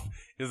cut up. off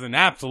is an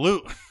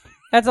absolute.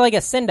 That's like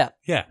a send up.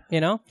 Yeah.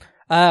 You know.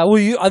 Well,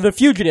 you the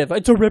fugitive.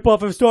 It's a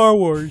ripoff of Star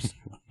Wars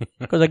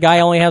because a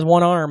guy only has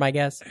one arm, I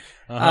guess.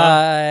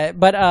 But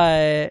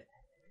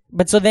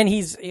so then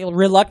he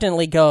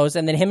reluctantly goes,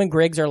 and then him and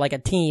Griggs are like a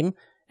team,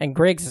 and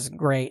Griggs is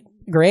great.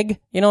 Grig,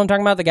 you know what I'm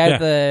talking about? The guy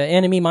with the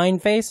enemy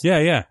mind face? Yeah,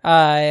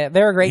 yeah.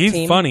 They're a great team.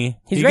 He's funny.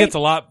 He great. Gets a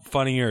lot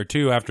funnier,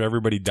 too, after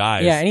everybody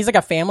dies. Yeah, and he's like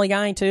a family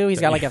guy, too. He's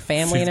got like a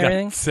family He's and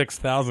everything. got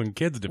 6,000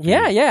 kids to feed.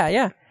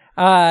 Yeah.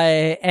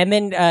 And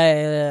then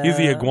he's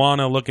the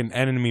iguana-looking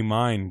enemy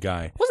mine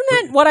guy. Wasn't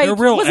that what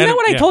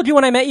I told you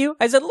when I met you?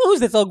 I said,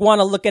 "Who's this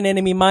iguana-looking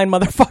enemy mine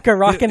motherfucker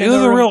rocking?" It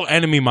was a real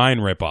enemy mine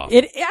ripoff.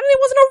 It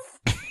wasn't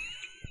a.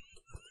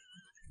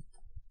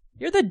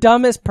 You're the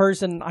dumbest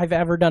person I've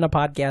ever done a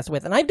podcast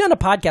with, and I've done a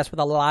podcast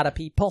with a lot of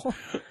people.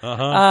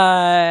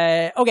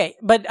 Okay,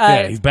 but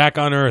yeah, he's back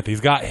on Earth.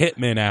 He's got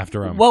hitmen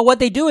after him. Well, what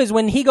they do is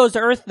when he goes to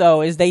Earth,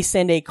 though, is they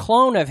send a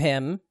clone of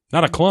him.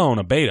 Not a clone,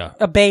 a beta.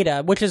 A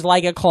beta, which is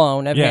like a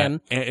clone of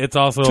him. It's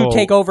also to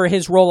take over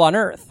his role on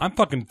Earth. I'm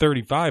fucking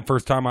 35.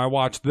 First time I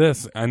watched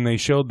this, and they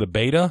showed the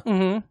beta,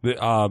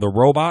 the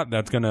robot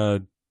that's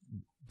gonna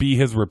be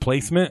his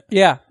replacement.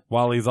 Yeah.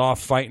 While he's off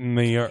fighting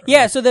the...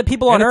 yeah, so the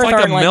people on Earth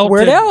are like,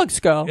 where'd Alex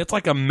go? It's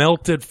like a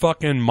melted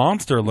fucking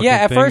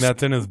monster-looking thing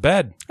that's in his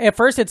bed. At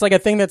first, it's like a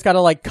thing that's got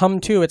to like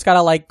come to. It's got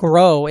to like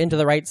grow into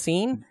the right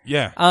scene.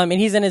 Yeah. And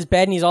he's in his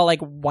bed, and he's all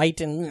like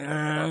white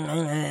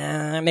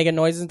and making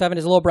noises and stuff, and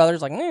his little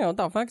brother's like, what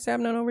the fuck's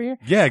happening over here?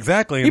 Yeah,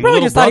 exactly. He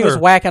probably just thought he was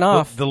whacking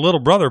off. The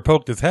little brother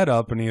poked his head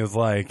up, and he was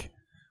like,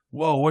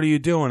 whoa, what are you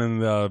doing?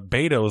 And the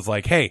beta was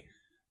like, hey...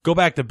 go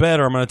back to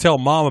bed or I'm going to tell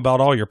mom about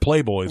all your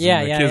Playboys.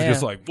 Yeah, and the kid's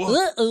just like, what?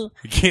 Uh-oh.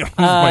 You can't lose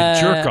my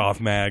jerk-off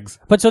mags.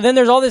 But so then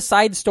there's all this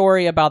side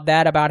story about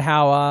that, about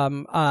how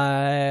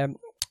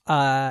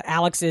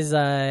Alex is,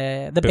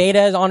 the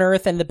beta is on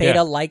Earth and the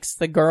beta likes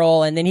the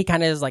girl. And then he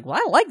kind of is like, well,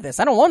 I like this.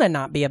 I don't want to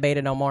not be a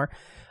beta no more.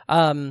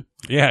 And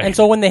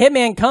so when the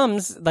hitman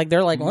comes, like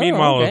they're like,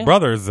 meanwhile, his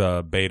brother's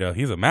a beta.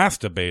 He's a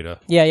master beta.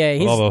 Yeah.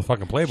 He's all the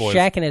fucking Playboys.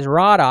 Shacking his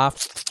rod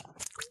off.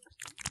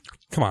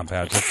 Come on,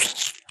 Patrick.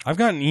 I've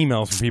gotten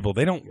emails from people.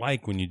 They don't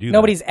like when you do that.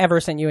 Nobody's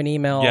ever sent you an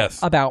email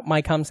about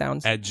my cum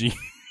sounds. At G.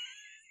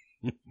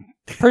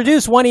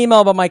 Produce one email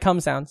about my cum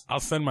sounds.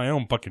 I'll send my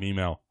own fucking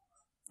email.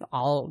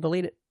 I'll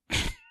delete it.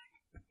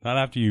 Not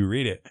after you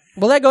read it.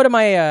 Will that go to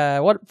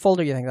my, what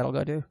folder do you think that'll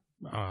go to?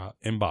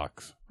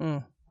 Inbox.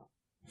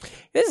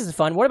 This is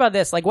fun. What about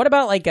this? Like, what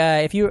about like,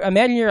 if you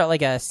imagine you're at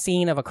like a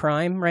scene of a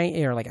crime, right?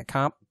 You're like a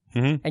cop,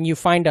 and you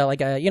find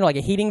like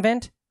a heating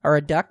vent or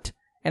a duct,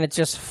 and it's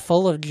just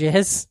full of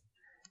jizz.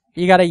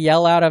 You got to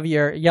yell out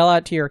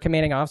to your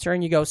commanding officer,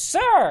 and you go,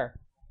 "Sir,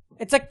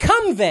 it's a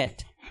cum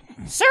vent,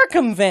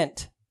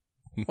 circumvent,"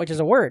 which is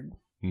a word.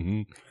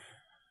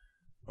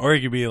 Or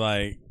you could be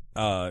like,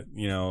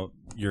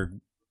 your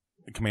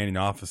commanding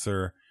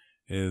officer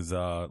is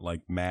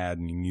like mad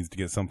and he needs to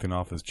get something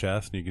off his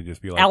chest. And you could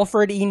just be like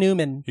Alfred E.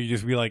 Newman. You could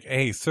just be like,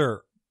 "Hey,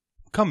 sir,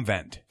 cum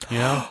vent." You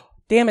know?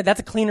 Damn it,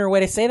 that's a cleaner way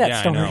to say that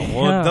story. I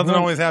know. Well, it doesn't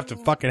always have to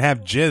fucking have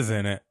jizz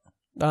in it.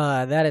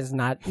 That is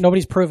not.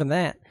 Nobody's proven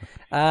that.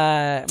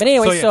 But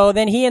anyway, so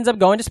then he ends up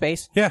going to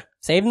space. Yeah.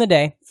 Saving the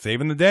day.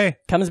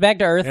 Comes back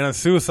to Earth. In a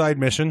suicide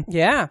mission.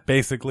 Yeah.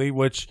 Basically,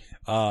 which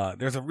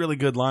there's a really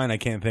good line I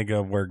can't think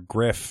of where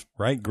Griff,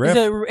 right? Griff?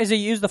 Is it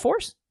use the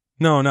Force?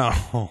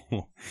 No.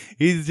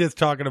 He's just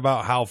talking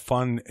about how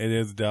fun it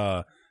is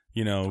to,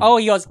 Oh,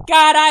 he goes,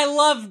 God, I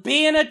love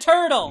being a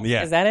turtle.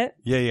 Yeah. Is that it?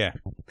 Yeah.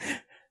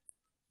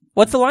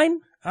 What's the line?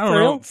 I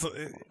don't know.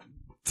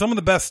 Some of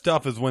the best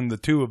stuff is when the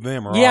two of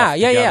them are together.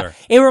 Yeah.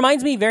 It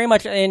reminds me very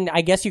much, and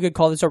I guess you could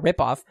call this a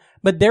ripoff,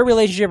 but their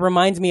relationship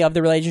reminds me of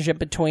the relationship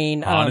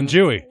between Han and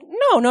Chewie.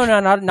 No, not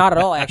at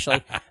all.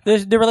 Actually,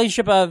 the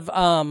relationship of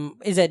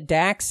is it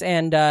Dax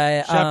and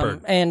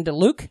Shepard and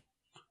Luke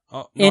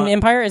in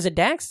Empire? Is it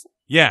Dax?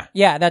 Yeah.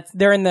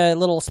 They're in the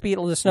little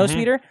snow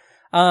speeder.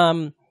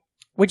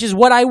 Which is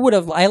what I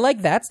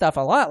like that stuff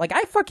a lot. Like,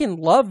 I fucking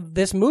love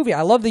this movie.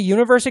 I love the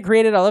universe it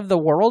created. I love the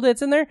world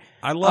it's in there.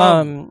 I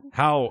love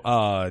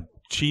how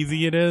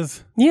cheesy it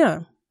is.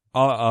 Yeah.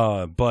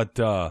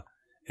 But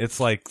it's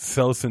like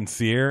so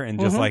sincere and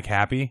just like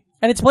happy.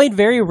 And it's played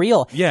very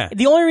real. Yeah.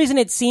 The only reason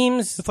it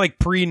seems... It's like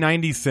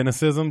pre-90s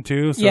cynicism,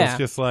 too. So it's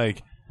just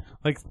like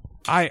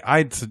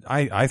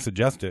I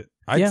suggest it.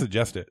 I'd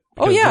suggest it.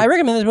 Oh, yeah. I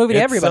recommend this movie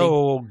to everybody.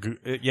 So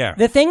good. Yeah.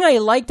 The thing I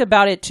liked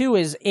about it, too,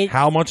 is it...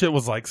 How much it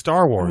was like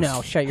Star Wars.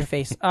 No, shut your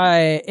face.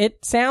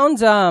 It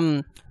sounds...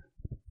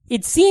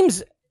 It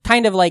seems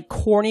kind of like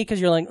corny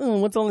because you're like,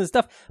 what's all this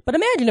stuff? But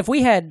imagine if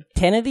we had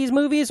 10 of these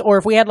movies, or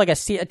if we had like a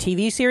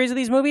TV series of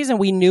these movies and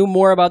we knew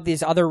more about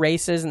these other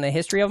races and the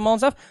history of them all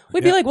and stuff,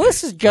 we'd be like, well,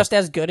 this is just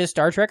as good as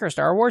Star Trek or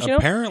Star Wars,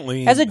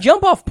 Apparently. As a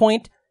jump-off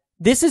point,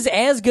 this is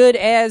as good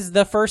as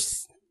the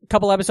first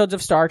couple episodes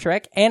of Star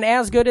Trek, and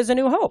as good as A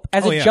New Hope.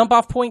 As a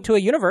jump-off point to a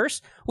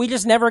universe, we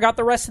just never got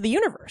the rest of the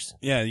universe.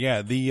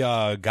 Yeah.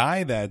 The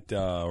guy that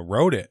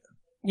wrote it.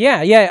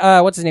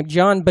 Yeah. What's his name?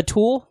 John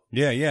Batul?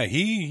 Yeah.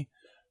 He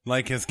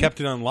has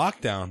kept it on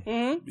lockdown.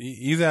 Mm-hmm.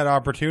 He's had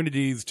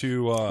opportunities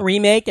to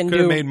remake and could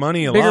do have made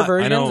money a bigger lot.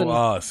 versions. I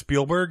know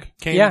Spielberg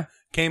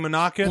came a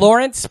knocking.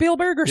 Lawrence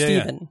Spielberg or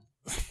Steven?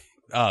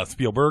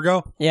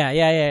 Spielbergo.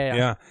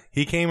 Yeah.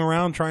 He came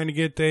around trying to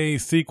get a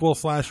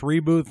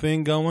sequel/reboot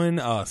thing going.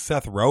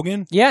 Seth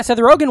Rogen. Yeah, Seth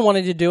Rogen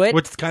wanted to do it.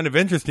 Which is kind of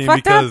interesting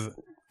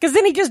because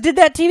then he just did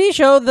that TV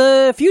show,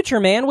 The Future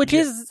Man, which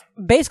is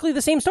basically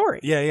the same story.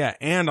 Yeah.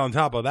 And on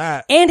top of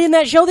that. And in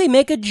that show, they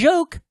make a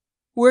joke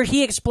where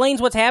he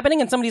explains what's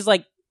happening and somebody's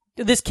like,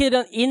 this kid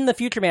in The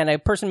Future Man,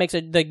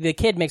 the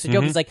kid makes a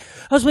joke. He's like,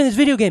 I was playing this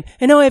video game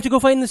and now I have to go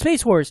fight in the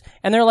Space Wars.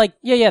 And they're like,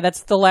 yeah,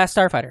 that's the last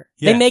Starfighter.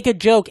 Yeah. They make a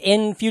joke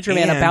in Future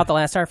Man about the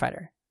last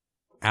Starfighter.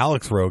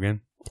 Alex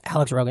Rogen.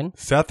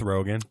 Seth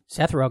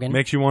Rogen.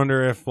 Makes you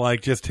wonder if,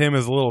 just him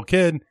as a little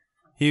kid,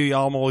 he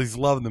almost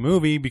loved the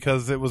movie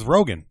because it was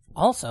Rogen.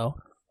 Also,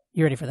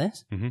 you ready for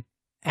this? Mm-hmm.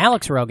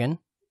 Alex Rogen,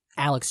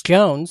 Alex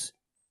Jones,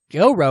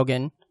 Joe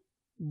Rogan,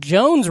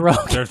 Jones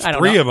Rogan. There's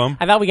three of them.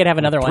 I thought we could have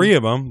another one. Three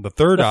of them. The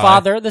third the eye. The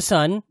Father, the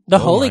Son, the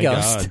Holy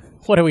Ghost. God.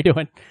 What are we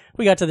doing?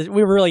 We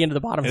were really into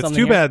the bottom. It's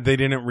too bad they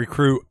didn't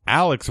recruit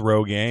Alex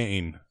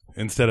Rogan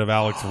instead of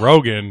Alex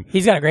Rogen.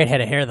 He's got a great head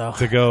of hair, though.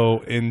 To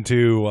go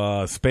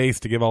into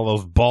space to give all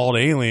those bald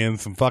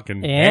aliens some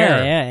fucking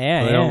hair. Yeah.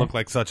 So they don't look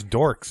like such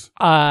dorks.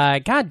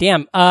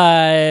 Goddamn.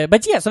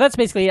 But yeah, so that's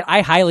basically it. I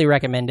highly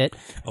recommend it.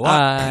 A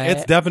lot.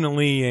 It's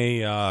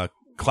definitely a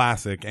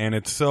classic, and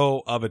it's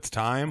so of its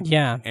time.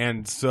 Yeah.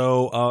 And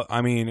so,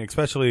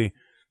 especially,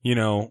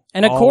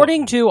 And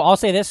according to, I'll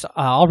say this,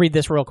 I'll read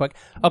this real quick.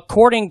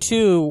 According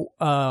to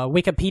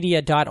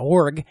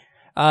wikipedia.org,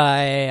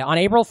 on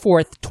April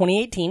 4th,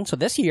 2018, so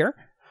this year,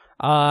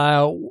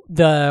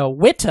 the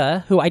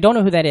Witta, who I don't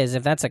know who that is,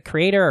 if that's a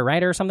creator or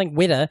writer or something,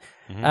 Witta,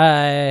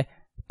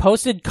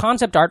 posted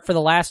concept art for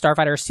the last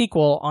Starfighter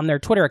sequel on their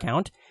Twitter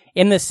account.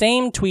 In the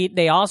same tweet,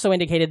 they also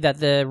indicated that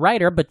the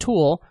writer,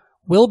 Batul,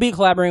 will be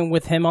collaborating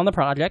with him on the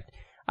project.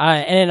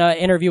 And in an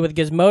interview with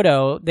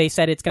Gizmodo, they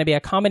said it's going to be a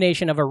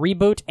combination of a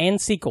reboot and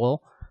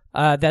sequel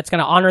that's going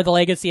to honor the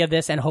legacy of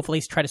this and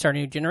hopefully try to start a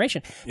new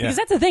generation. Because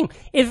that's the thing.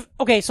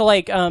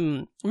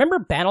 Remember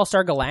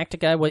Battlestar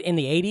Galactica in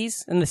the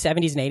 80s, in the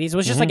 70s and 80s? It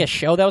was just like a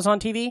show that was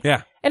on TV.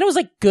 Yeah. And it was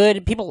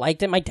good. People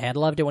liked it. My dad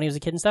loved it when he was a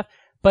kid and stuff.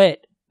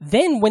 But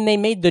then when they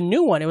made the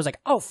new one, it was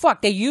like, oh,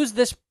 fuck, they used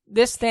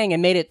this thing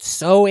and made it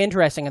so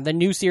interesting. And the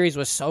new series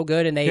was so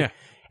good. And they...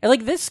 And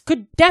this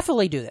could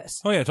definitely do this.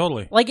 Oh, yeah,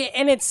 totally.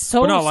 And it's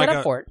so set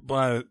up for it.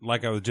 But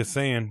like I was just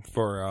saying,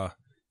 for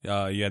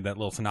you had that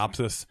little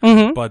synopsis,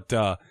 but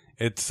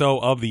it's so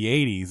of the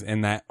 80s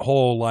and that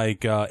whole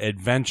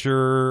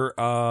adventure,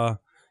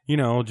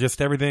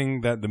 just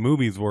everything that the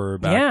movies were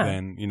back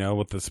then,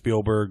 with the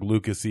Spielberg,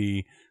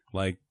 Lucas-y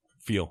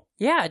feel.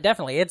 Yeah,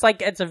 definitely. It's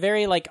a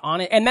very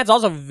on it, and that's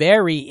also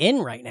very in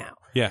right now.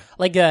 Yeah.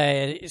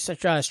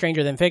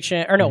 Stranger Than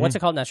Fiction, or no, what's it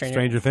called? Not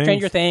Stranger Things.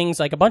 Stranger Things,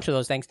 a bunch of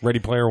those things. Ready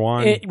Player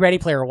One. Ready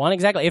Player One,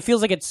 exactly. It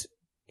feels like it's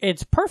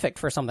perfect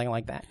for something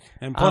like that.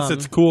 And plus,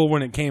 it's cool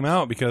when it came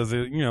out because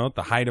at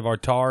the height of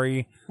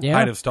Atari,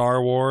 height of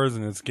Star Wars,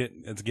 and it's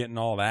getting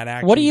all that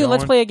action.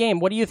 Let's play a game.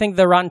 What do you think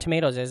the Rotten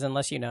Tomatoes is?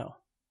 Unless you know.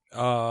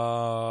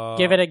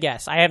 Give it a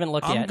guess. I haven't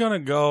looked yet. I'm gonna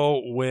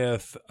go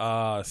with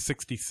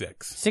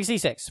 66.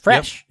 66,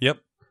 fresh. Yep.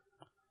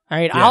 All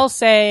right, I'll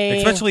say,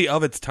 especially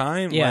of its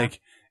time,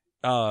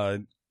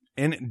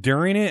 and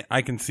during it,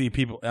 I can see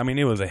people. I mean,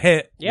 it was a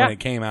hit when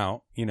it came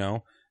out.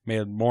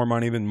 Made more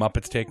money than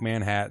Muppets Take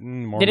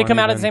Manhattan. Did it come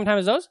out at the same time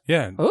as those?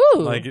 Yeah.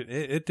 Ooh,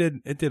 it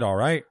did all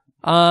right.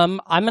 I'm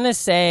gonna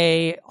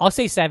say, I'll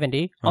say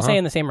 70. I'll say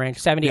in the same range,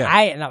 70. Yeah.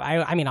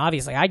 I mean,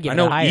 obviously, I'd give it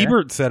higher.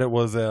 Ebert said it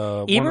was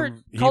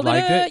Ebert called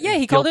it. Yeah,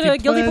 he called it a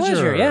guilty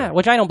pleasure. Yeah,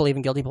 which I don't believe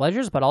in guilty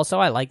pleasures, but also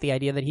I like the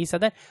idea that he said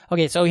that.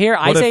 Okay, so here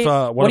I say,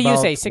 what do you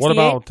say? 68. What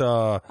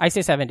about? I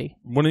say 70.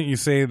 Wouldn't you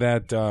say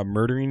that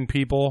murdering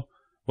people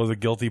was a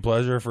guilty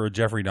pleasure for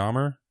Jeffrey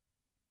Dahmer?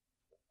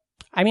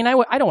 I mean,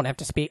 I don't have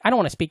to speak. I don't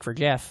want to speak for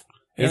Jeff.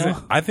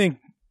 I think.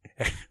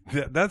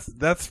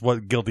 That's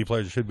what guilty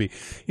pleasure should be.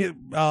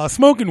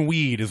 Smoking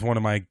weed is one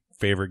of my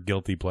favorite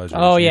guilty pleasures.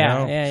 Oh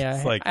yeah.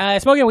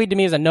 It's smoking weed to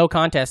me is a no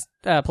contest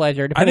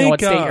pleasure, depending on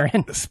what state you're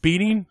in.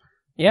 Speeding,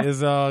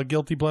 is a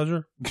guilty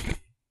pleasure.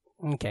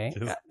 Okay,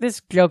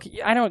 this joke,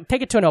 I don't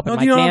take it to an open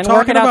mic, man.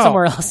 Work it out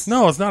somewhere else.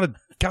 No, it's not a.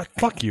 God,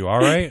 fuck you. All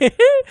right.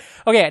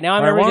 Okay, now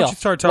I'm gonna reveal. Why don't you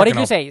start talking? What did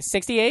you say?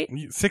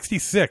 68?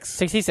 66.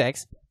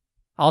 66.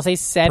 I'll say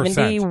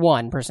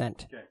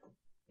 71%. Okay.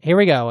 Here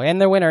we go. And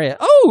the winner is...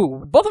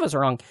 Oh! Both of us are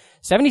wrong.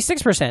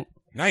 76%.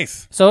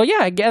 Nice. So,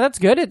 yeah, that's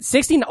good. It's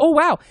 16... Oh,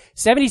 wow.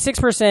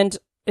 76%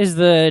 is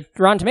the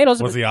Rotten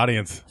Tomatoes. What's the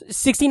audience?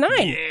 69.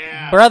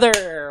 Yeah.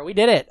 Brother, we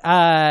did it.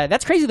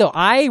 That's crazy, though.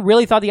 I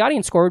really thought the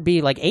audience score would be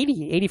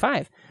 80,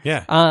 85.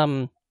 Yeah.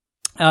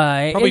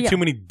 Probably too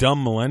many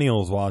dumb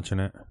millennials watching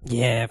it.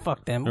 Yeah,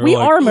 fuck them. We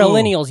are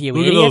millennials, you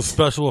look idiots. Look at those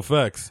special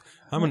effects.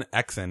 I'm an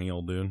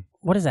exennial, dude.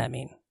 What does that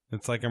mean?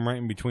 It's like I'm right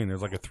in between.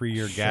 There's like a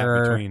 3-year gap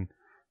Sure. between.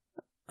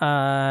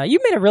 You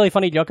made a really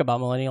funny joke about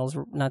millennials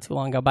not too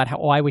long ago about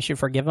why we should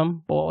forgive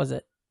them. But what was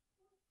it?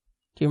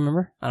 Do you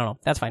remember? I don't know.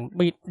 That's fine.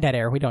 Dead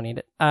air. We don't need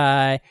it.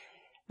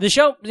 The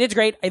show, it's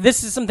great.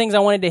 This is some things I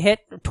wanted to hit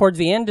towards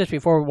the end, just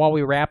while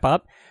we wrap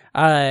up.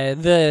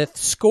 The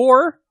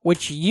score,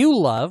 which you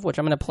love, which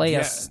I'm going to play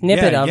a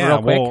snippet of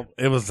real quick. Well,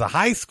 it was a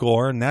high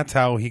score, and that's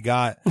how he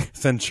got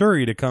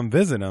Centuri to come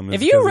visit him.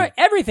 If you write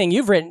everything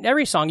you've written,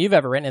 every song you've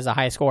ever written is a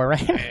high score, right?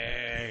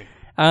 Hey.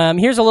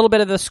 Here's a little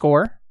bit of the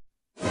score.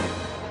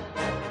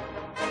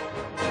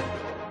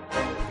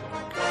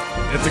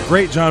 It's a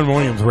great John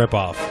Williams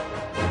ripoff.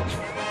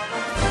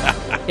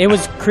 It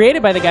was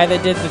created by the guy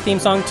that did the theme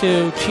song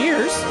to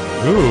Cheers.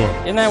 Ooh.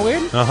 Isn't that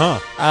weird?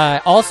 Uh-huh.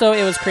 Also,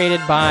 it was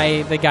created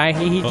by the guy,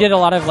 he did a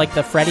lot of, like,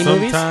 the Freddy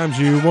movies. Sometimes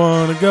you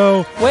want to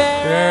go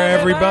where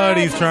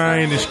everybody's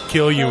trying to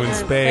kill you in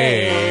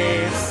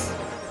space.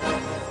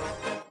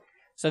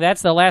 So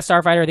that's the last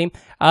Starfighter theme.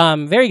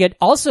 Very good.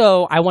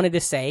 Also, I wanted to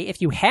say,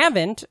 if you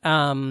haven't,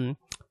 it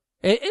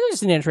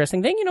is an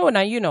interesting thing. Now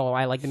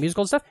I like the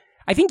musical stuff.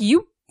 I think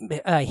you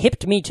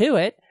hipped me to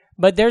it.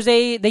 But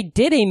they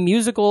did a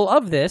musical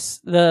of this,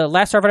 the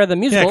Last Starfighter, the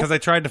musical. Yeah, because I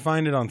tried to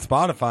find it on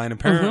Spotify, and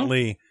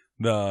apparently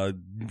the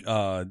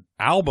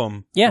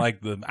album,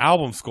 like the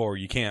album score,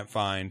 you can't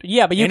find.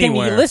 Yeah, but you can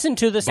listen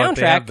to the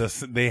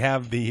soundtrack. They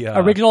have the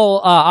original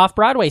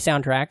off-Broadway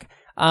soundtrack.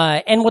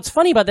 And what's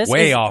funny about this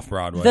is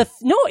off-Broadway.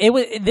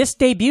 This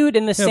debuted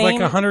in the same...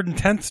 like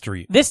 110th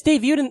Street. This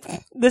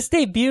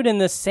debuted in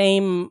the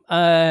same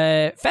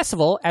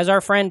festival as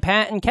our friend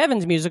Pat and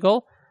Kevin's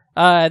musical.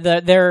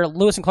 Their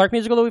Lewis and Clark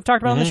musical that we've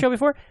talked about on the show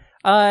before.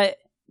 One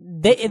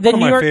of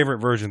my favorite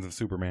versions of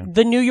Superman.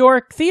 The New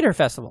York Theater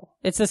Festival.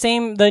 It's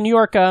the New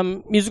York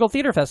Musical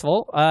Theater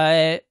Festival.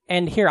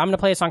 And here, I'm going to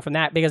play a song from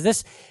that because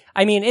this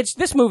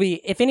movie,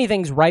 if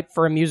anything's ripe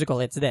for a musical,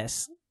 it's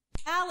this.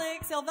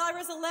 Alex,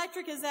 Elvira's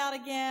Electric is out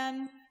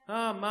again.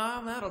 Oh,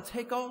 Mom, that'll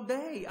take all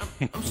day.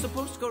 I'm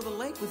supposed to go to the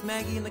lake with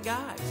Maggie and the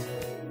guys.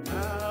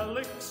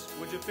 Alex,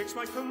 would you fix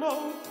my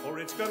commode or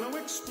it's gonna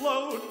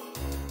explode?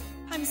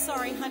 I'm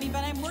sorry, honey,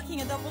 but I'm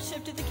working a double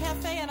shift at the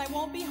cafe and I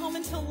won't be home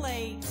until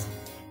late.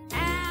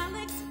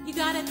 Alex, you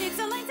gotta fix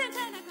the lights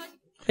and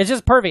It's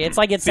just perfect. It's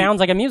like it sounds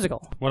like a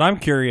musical. What I'm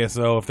curious,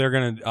 though, if they're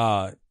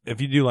gonna,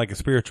 if you do like a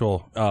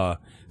spiritual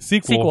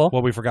sequel,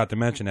 what we forgot to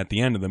mention at the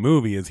end of the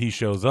movie is he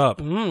shows up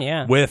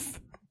with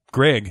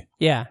Greg.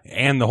 Yeah.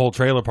 And the whole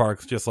trailer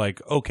park's just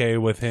like okay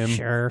with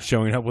him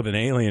showing up with an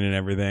alien and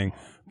everything.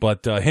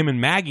 But him and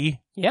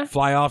Maggie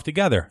fly off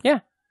together. Yeah.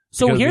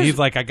 So he's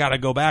like, I gotta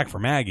go back for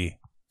Maggie.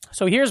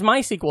 So here's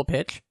my sequel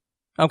pitch.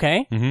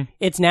 Okay. Mm-hmm.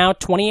 It's now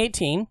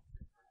 2018.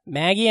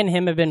 Maggie and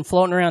him have been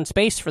floating around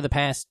space for the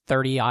past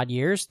 30-odd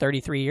years,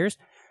 33 years.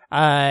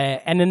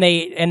 And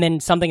then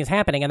something is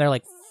happening, and they're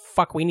like,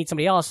 fuck, we need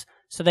somebody else.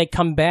 So they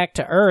come back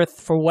to Earth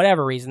for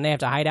whatever reason. They have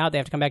to hide out. They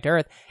have to come back to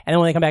Earth. And then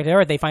when they come back to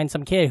Earth, they find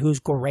some kid who's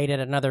great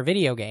at another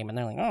video game. And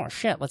they're like, oh,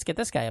 shit, let's get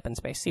this guy up in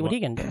space. See what he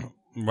can do.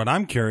 What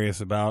I'm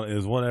curious about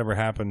is whatever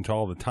happened to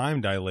all the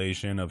time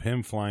dilation of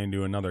him flying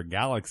to another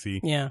galaxy.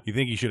 Yeah. You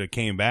think he should have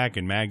came back,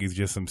 and Maggie's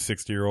just some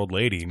 60-year-old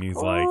lady. And he's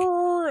like,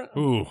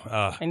 ooh.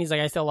 And he's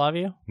like, I still love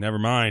you? Never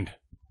mind.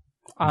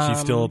 She's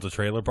still at the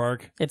trailer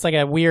park? It's like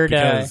a weird...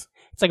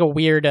 It's like a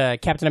weird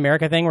Captain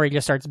America thing where he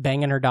just starts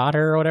banging her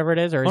daughter or whatever it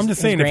is. Or I'm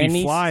just saying, if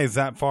he flies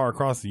that far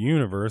across the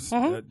universe,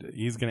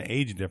 he's going to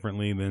age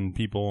differently than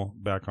people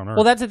back on Earth.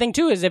 Well, that's the thing,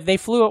 too, is if they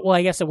flew... Well,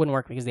 I guess it wouldn't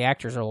work because the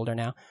actors are older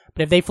now.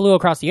 But if they flew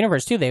across the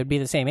universe, too, they would be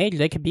the same age.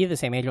 They could be the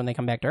same age when they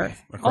come back to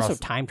Earth. Also,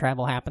 time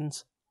travel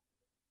happens.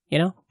 You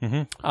know?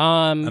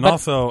 Mm-hmm.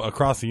 Also,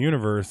 across the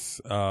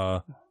universe,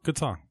 good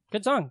song.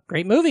 Good song.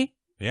 Great movie.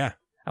 Yeah.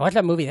 I watched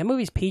that movie. That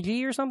movie's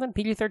PG or something,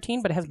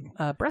 PG-13, but it has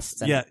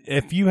breasts in it. Yeah,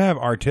 if you have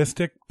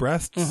artistic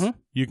breasts,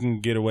 you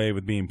can get away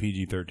with being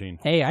PG-13.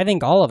 Hey, I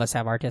think all of us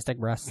have artistic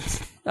breasts.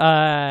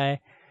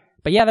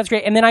 But yeah, that's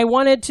great. And then I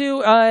wanted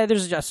to, I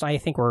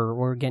think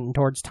we're getting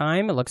towards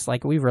time. It looks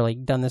like we've really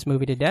done this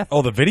movie to death.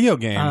 Oh, the video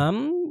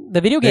game. The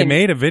video game. They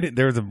made a video.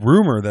 There's a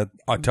rumor that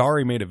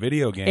Atari made a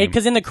video game.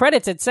 Because in the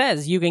credits it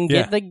says you can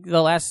get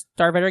the last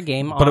Starfighter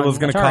game on But it was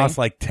going to cost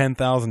like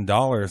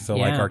 $10,000. So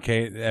like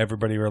arcade,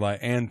 everybody were like,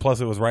 and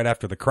plus it was right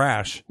after the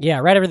crash.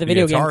 Yeah, right after the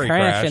video game Atari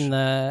crash in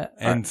the...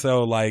 And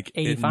so like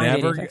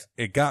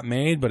it got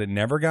made, but it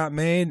never got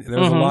made. There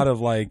was a lot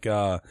of like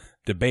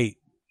debate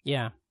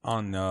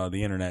on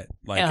the internet.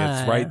 Like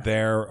it's right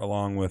there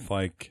along with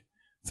like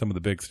some of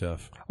the big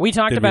stuff. We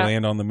talked about... Did we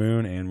land on the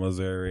moon, and was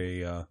there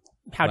a...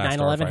 how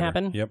 9/11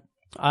 happened. Yep.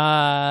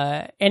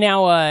 And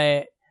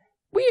now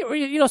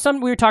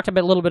we talked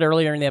about a little bit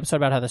earlier in the episode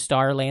about how the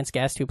star Lance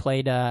Guest, who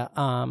played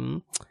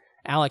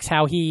Alex,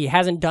 how he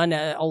hasn't done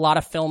a lot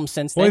of films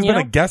since then. Well, he's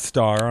been a guest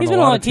star on he's a been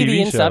lot on of TV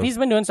and shows. stuff. He's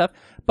been doing stuff.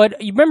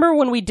 But you remember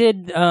when we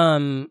did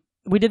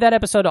that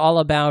episode all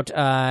about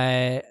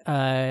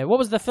what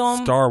was the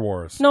film? Star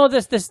Wars. No,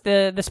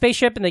 the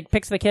spaceship and they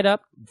picks the kid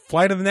up.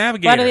 Flight of the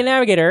Navigator. Flight of the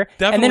Navigator.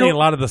 Definitely a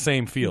lot of the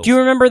same feels. Do you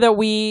remember that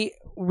we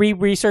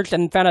researched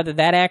and found out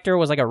that actor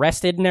was like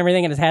arrested and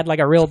everything and has had like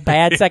a real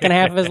bad second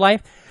half of his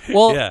life.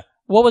 Well,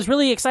 what was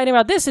really exciting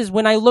about this is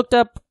when I looked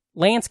up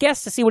Lance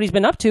Guest to see what he's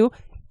been up to,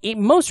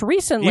 most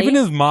recently... Even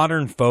his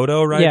modern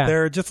photo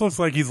there, it just looks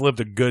like he's lived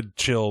a good,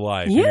 chill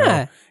life. Yeah. You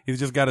know? He's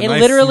just got a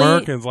nice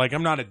smirk and it's like,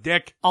 I'm not a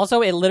dick.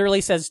 Also, it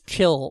literally says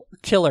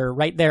chiller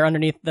right there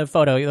underneath the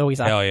photo.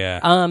 Hell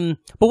yeah.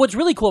 But what's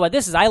really cool about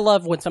this is I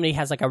love when somebody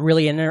has like a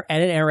really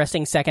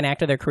interesting second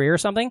act of their career or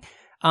something.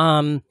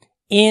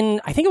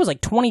 In, I think it was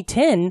like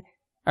 2010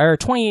 or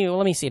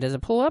let me see, does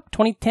it pull up?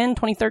 2010,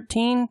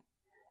 2013?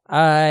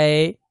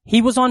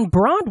 He was on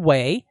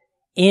Broadway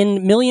in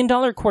 $1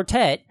 Million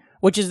Quartet,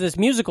 which is this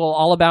musical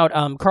all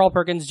about Carl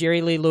Perkins,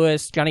 Jerry Lee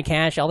Lewis, Johnny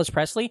Cash, Elvis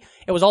Presley.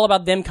 It was all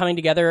about them coming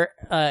together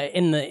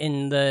in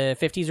the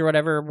 50s or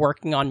whatever,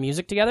 working on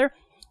music together.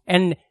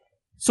 And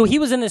so he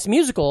was in this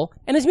musical,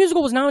 and this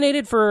musical was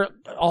nominated for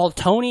all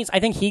Tonys. I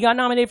think he got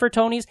nominated for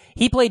Tonys.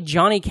 He played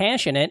Johnny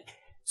Cash in it.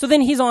 So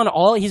then he was on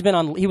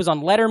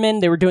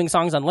Letterman. They were doing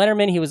songs on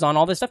Letterman. He was on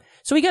all this stuff.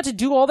 So he got to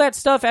do all that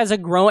stuff as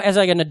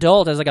like an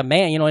adult, as like a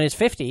man, in his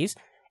 50s.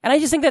 And I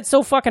just think that's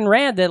so fucking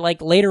rad that,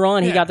 like, later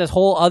on he got this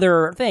whole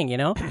other thing,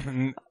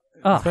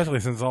 Especially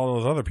since all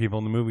those other people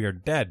in the movie are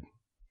dead.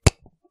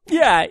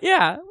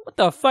 Yeah. What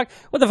the fuck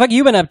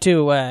you been up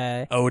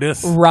to,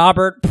 Otis?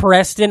 Robert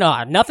Preston?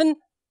 Nothing?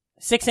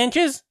 6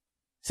 inches?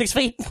 6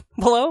 feet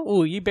below?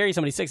 Ooh, you bury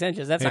somebody 6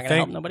 inches. That's not going to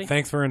help nobody.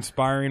 Thanks for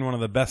inspiring one of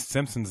the best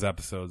Simpsons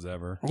episodes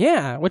ever.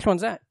 Yeah. Which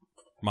one's that?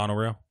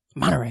 Monorail.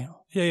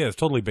 Yeah, it's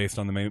totally based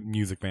on the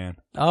Music Man.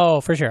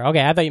 Oh, for sure.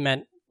 Okay, I thought you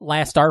meant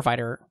Last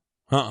Starfighter.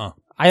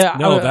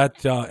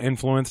 That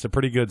influenced a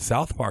pretty good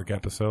South Park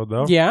episode,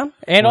 though. Yeah,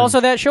 and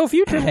also that show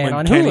Future Man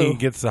on Kenny Hulu.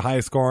 Gets the high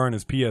score on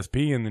his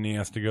PSP, and then he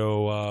has to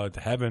go to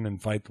heaven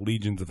and fight the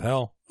legions of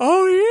hell.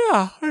 Oh,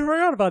 yeah. I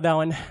forgot about that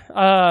one.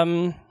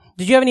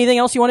 Did you have anything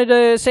else you wanted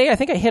to say? I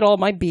think I hit all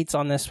my beats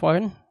on this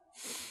one.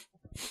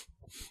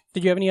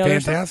 Did you have any other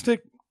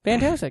Fantastic?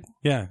 Fantastic.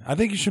 Yeah, I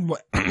think you should...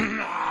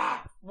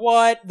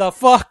 What the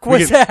fuck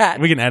was that?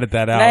 We can edit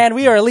that out. Man,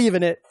 we are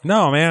leaving it.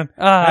 No, man.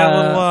 I had a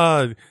little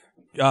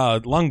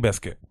lung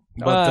biscuit.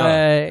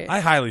 But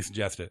I highly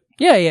suggest it.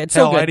 Yeah, it's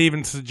so good. I'd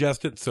even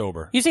suggest it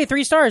sober. You say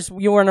 3 stars.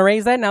 You want to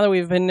raise that now that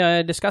we've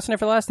been discussing it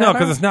for the last time? No,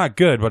 because it's not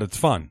good, but it's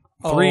fun.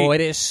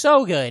 It is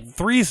so good.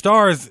 3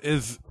 stars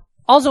is...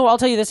 Also, I'll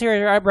tell you this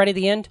here right at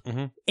the end.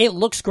 Mm-hmm. It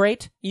looks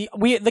great.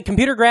 The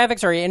computer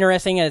graphics are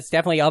interesting, and it's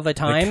definitely of a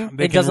time.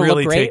 They it doesn't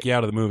really look great, take you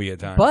out of the movie at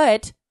times.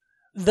 But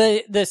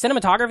the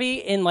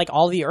cinematography in like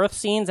all the Earth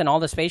scenes and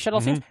all the space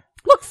shuttle scenes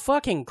look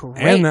fucking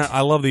great. And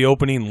I love the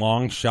opening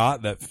long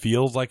shot that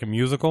feels like a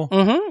musical.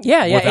 Mm-hmm.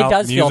 Yeah, it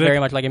does feel very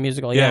much like a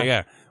musical.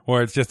 Yeah.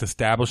 Where it's just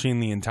establishing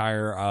the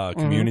entire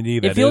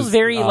community. That it feels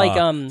very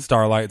like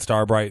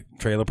Starbright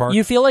Trailer Park.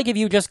 You feel like if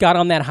you just got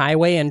on that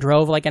highway and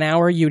drove like an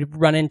hour, you'd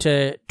run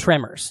into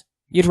Tremors.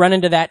 You'd run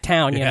into that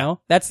town. You know,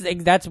 that's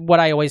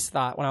what I always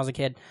thought when I was a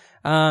kid.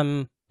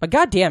 But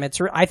goddamn, I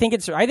think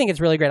it's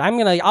really great.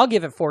 I'll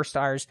give it 4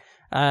 stars.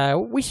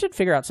 We should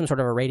figure out some sort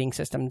of a rating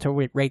system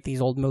to rate these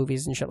old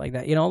movies and shit like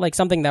that. Like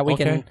something that we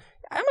can.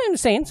 I'm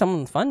saying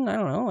something fun. I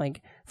don't know,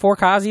 like 4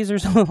 Kazi's or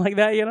something like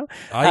that.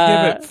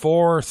 I give it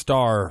 4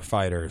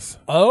 Starfighters.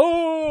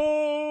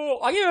 Oh,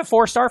 I give it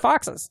 4 Star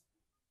Foxes.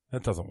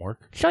 That doesn't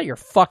work. Shut your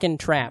fucking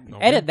trap.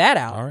 Okay. Edit that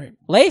out. All right,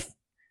 Leif.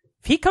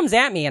 If he comes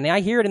at me and I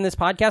hear it in this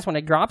podcast when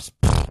it drops,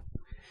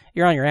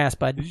 you're on your ass,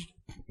 bud.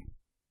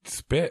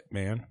 Spit,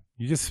 man.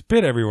 You just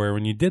spit everywhere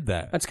when you did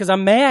that. That's because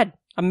I'm mad.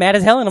 I'm mad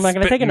as hell, and I'm not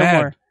going to take it no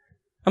more.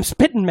 I'm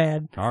spitting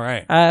mad. All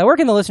right. Where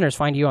can the listeners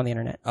find you on the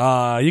internet?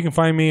 You can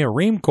find me at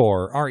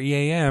Reamcore,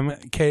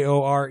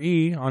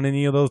 REAMKORE, on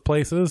any of those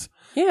places.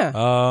 Yeah.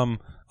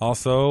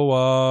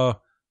 Also,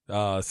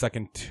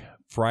 second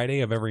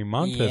Friday of every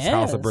month is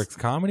House of Bricks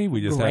Comedy.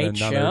 We just had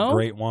another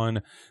great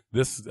one.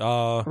 This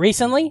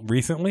recently.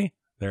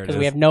 There it is. Because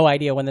we have no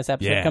idea when this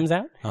episode comes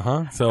out.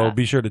 So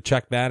be sure to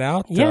check that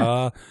out.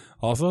 Yeah.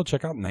 Also,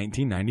 check out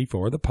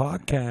 1994, the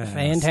podcast.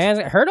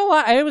 Fantastic. Heard a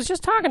lot. I was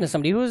just talking to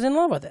somebody who was in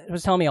love with it. It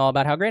was telling me all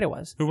about how great it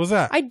was. Who was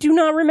that? I do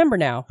not remember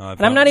now. And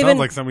I'm not even. Sounds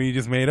like somebody you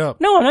just made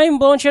up. No, I'm not even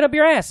blowing shit up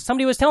your ass.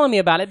 Somebody was telling me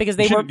about it because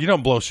You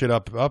don't blow shit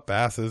up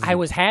asses. I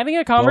was having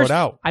a blow it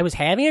out. I was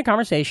having a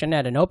conversation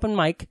at an open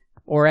mic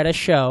or at a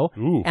show,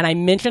 and I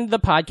mentioned the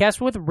podcast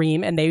with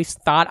Reem, and they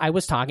thought I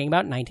was talking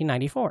about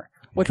 1994,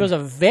 which was a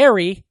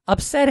very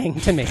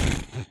upsetting to me.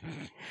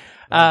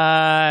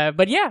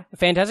 But yeah,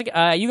 fantastic.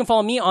 You can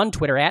follow me on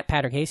Twitter at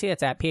Patrick Hasty.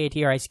 That's at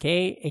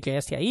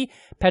PatrickHastie,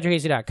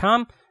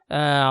 PatrickHastie.com.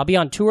 I'll be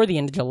on tour the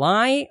end of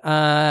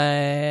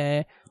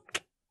July.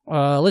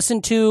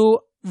 Listen to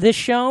this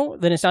show,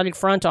 The Nostalgic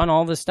Front, on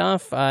all this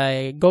stuff.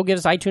 Go give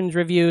us iTunes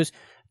reviews.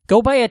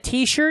 Go buy a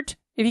t-shirt.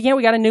 If you can,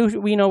 we got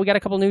a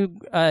couple new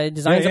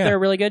designs up there,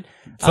 really good.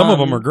 Some of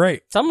them are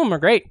great. Some of them are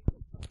great.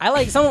 I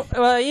like some,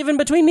 even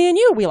between me and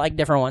you, we like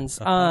different ones.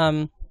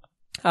 Don't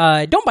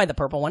buy the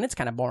purple one. It's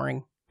kind of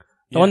boring.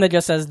 The one that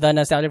just says The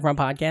Nostalgic Front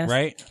Podcast.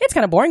 Right. It's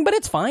kind of boring, but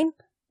it's fine.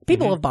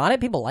 People have bought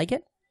it. People like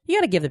it. You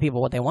got to give the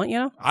people what they want,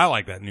 I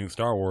like that new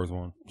Star Wars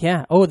one.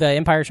 Yeah. Oh, the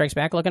Empire Strikes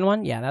Back looking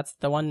one? Yeah, that's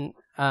the one.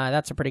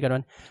 That's a pretty good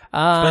one.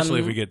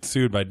 Especially if we get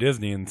sued by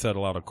Disney and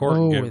settle out of court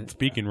and get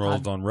speaking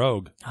roles on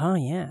Rogue. Oh,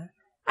 yeah.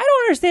 I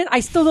don't understand. I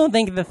still don't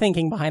think the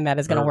thinking behind that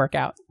is going to work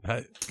out.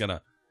 It's going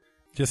to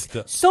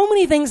just... So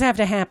many things have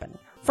to happen.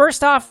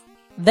 First off,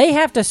 they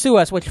have to sue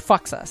us, which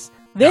fucks us.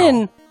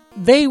 Then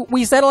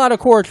we settle out of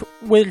court,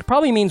 which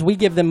probably means we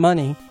give them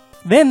money.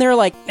 Then they're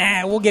like,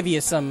 we'll give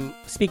you some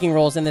speaking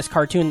roles in this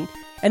cartoon.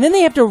 And then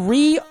they have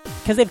to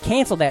because they've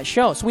canceled that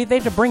show. So they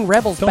have to bring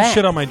Rebels back. Don't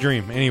shit on my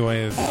dream.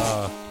 Anyways.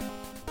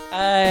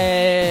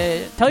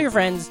 Tell your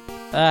friends,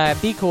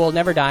 be cool,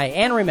 never die.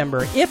 And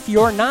remember, if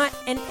you're not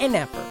an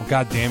NFer.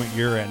 God damn it,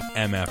 you're an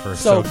MFer.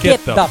 So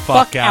get the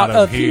fuck out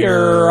of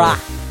here.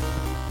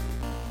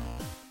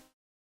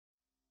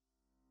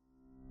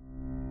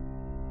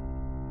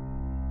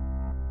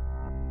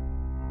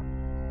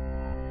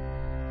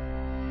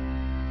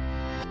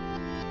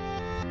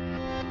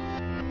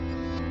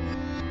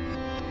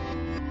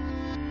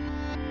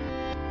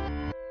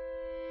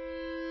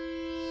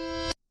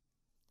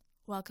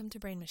 Welcome to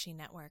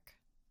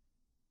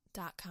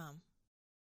BrainMachineNetwork.com.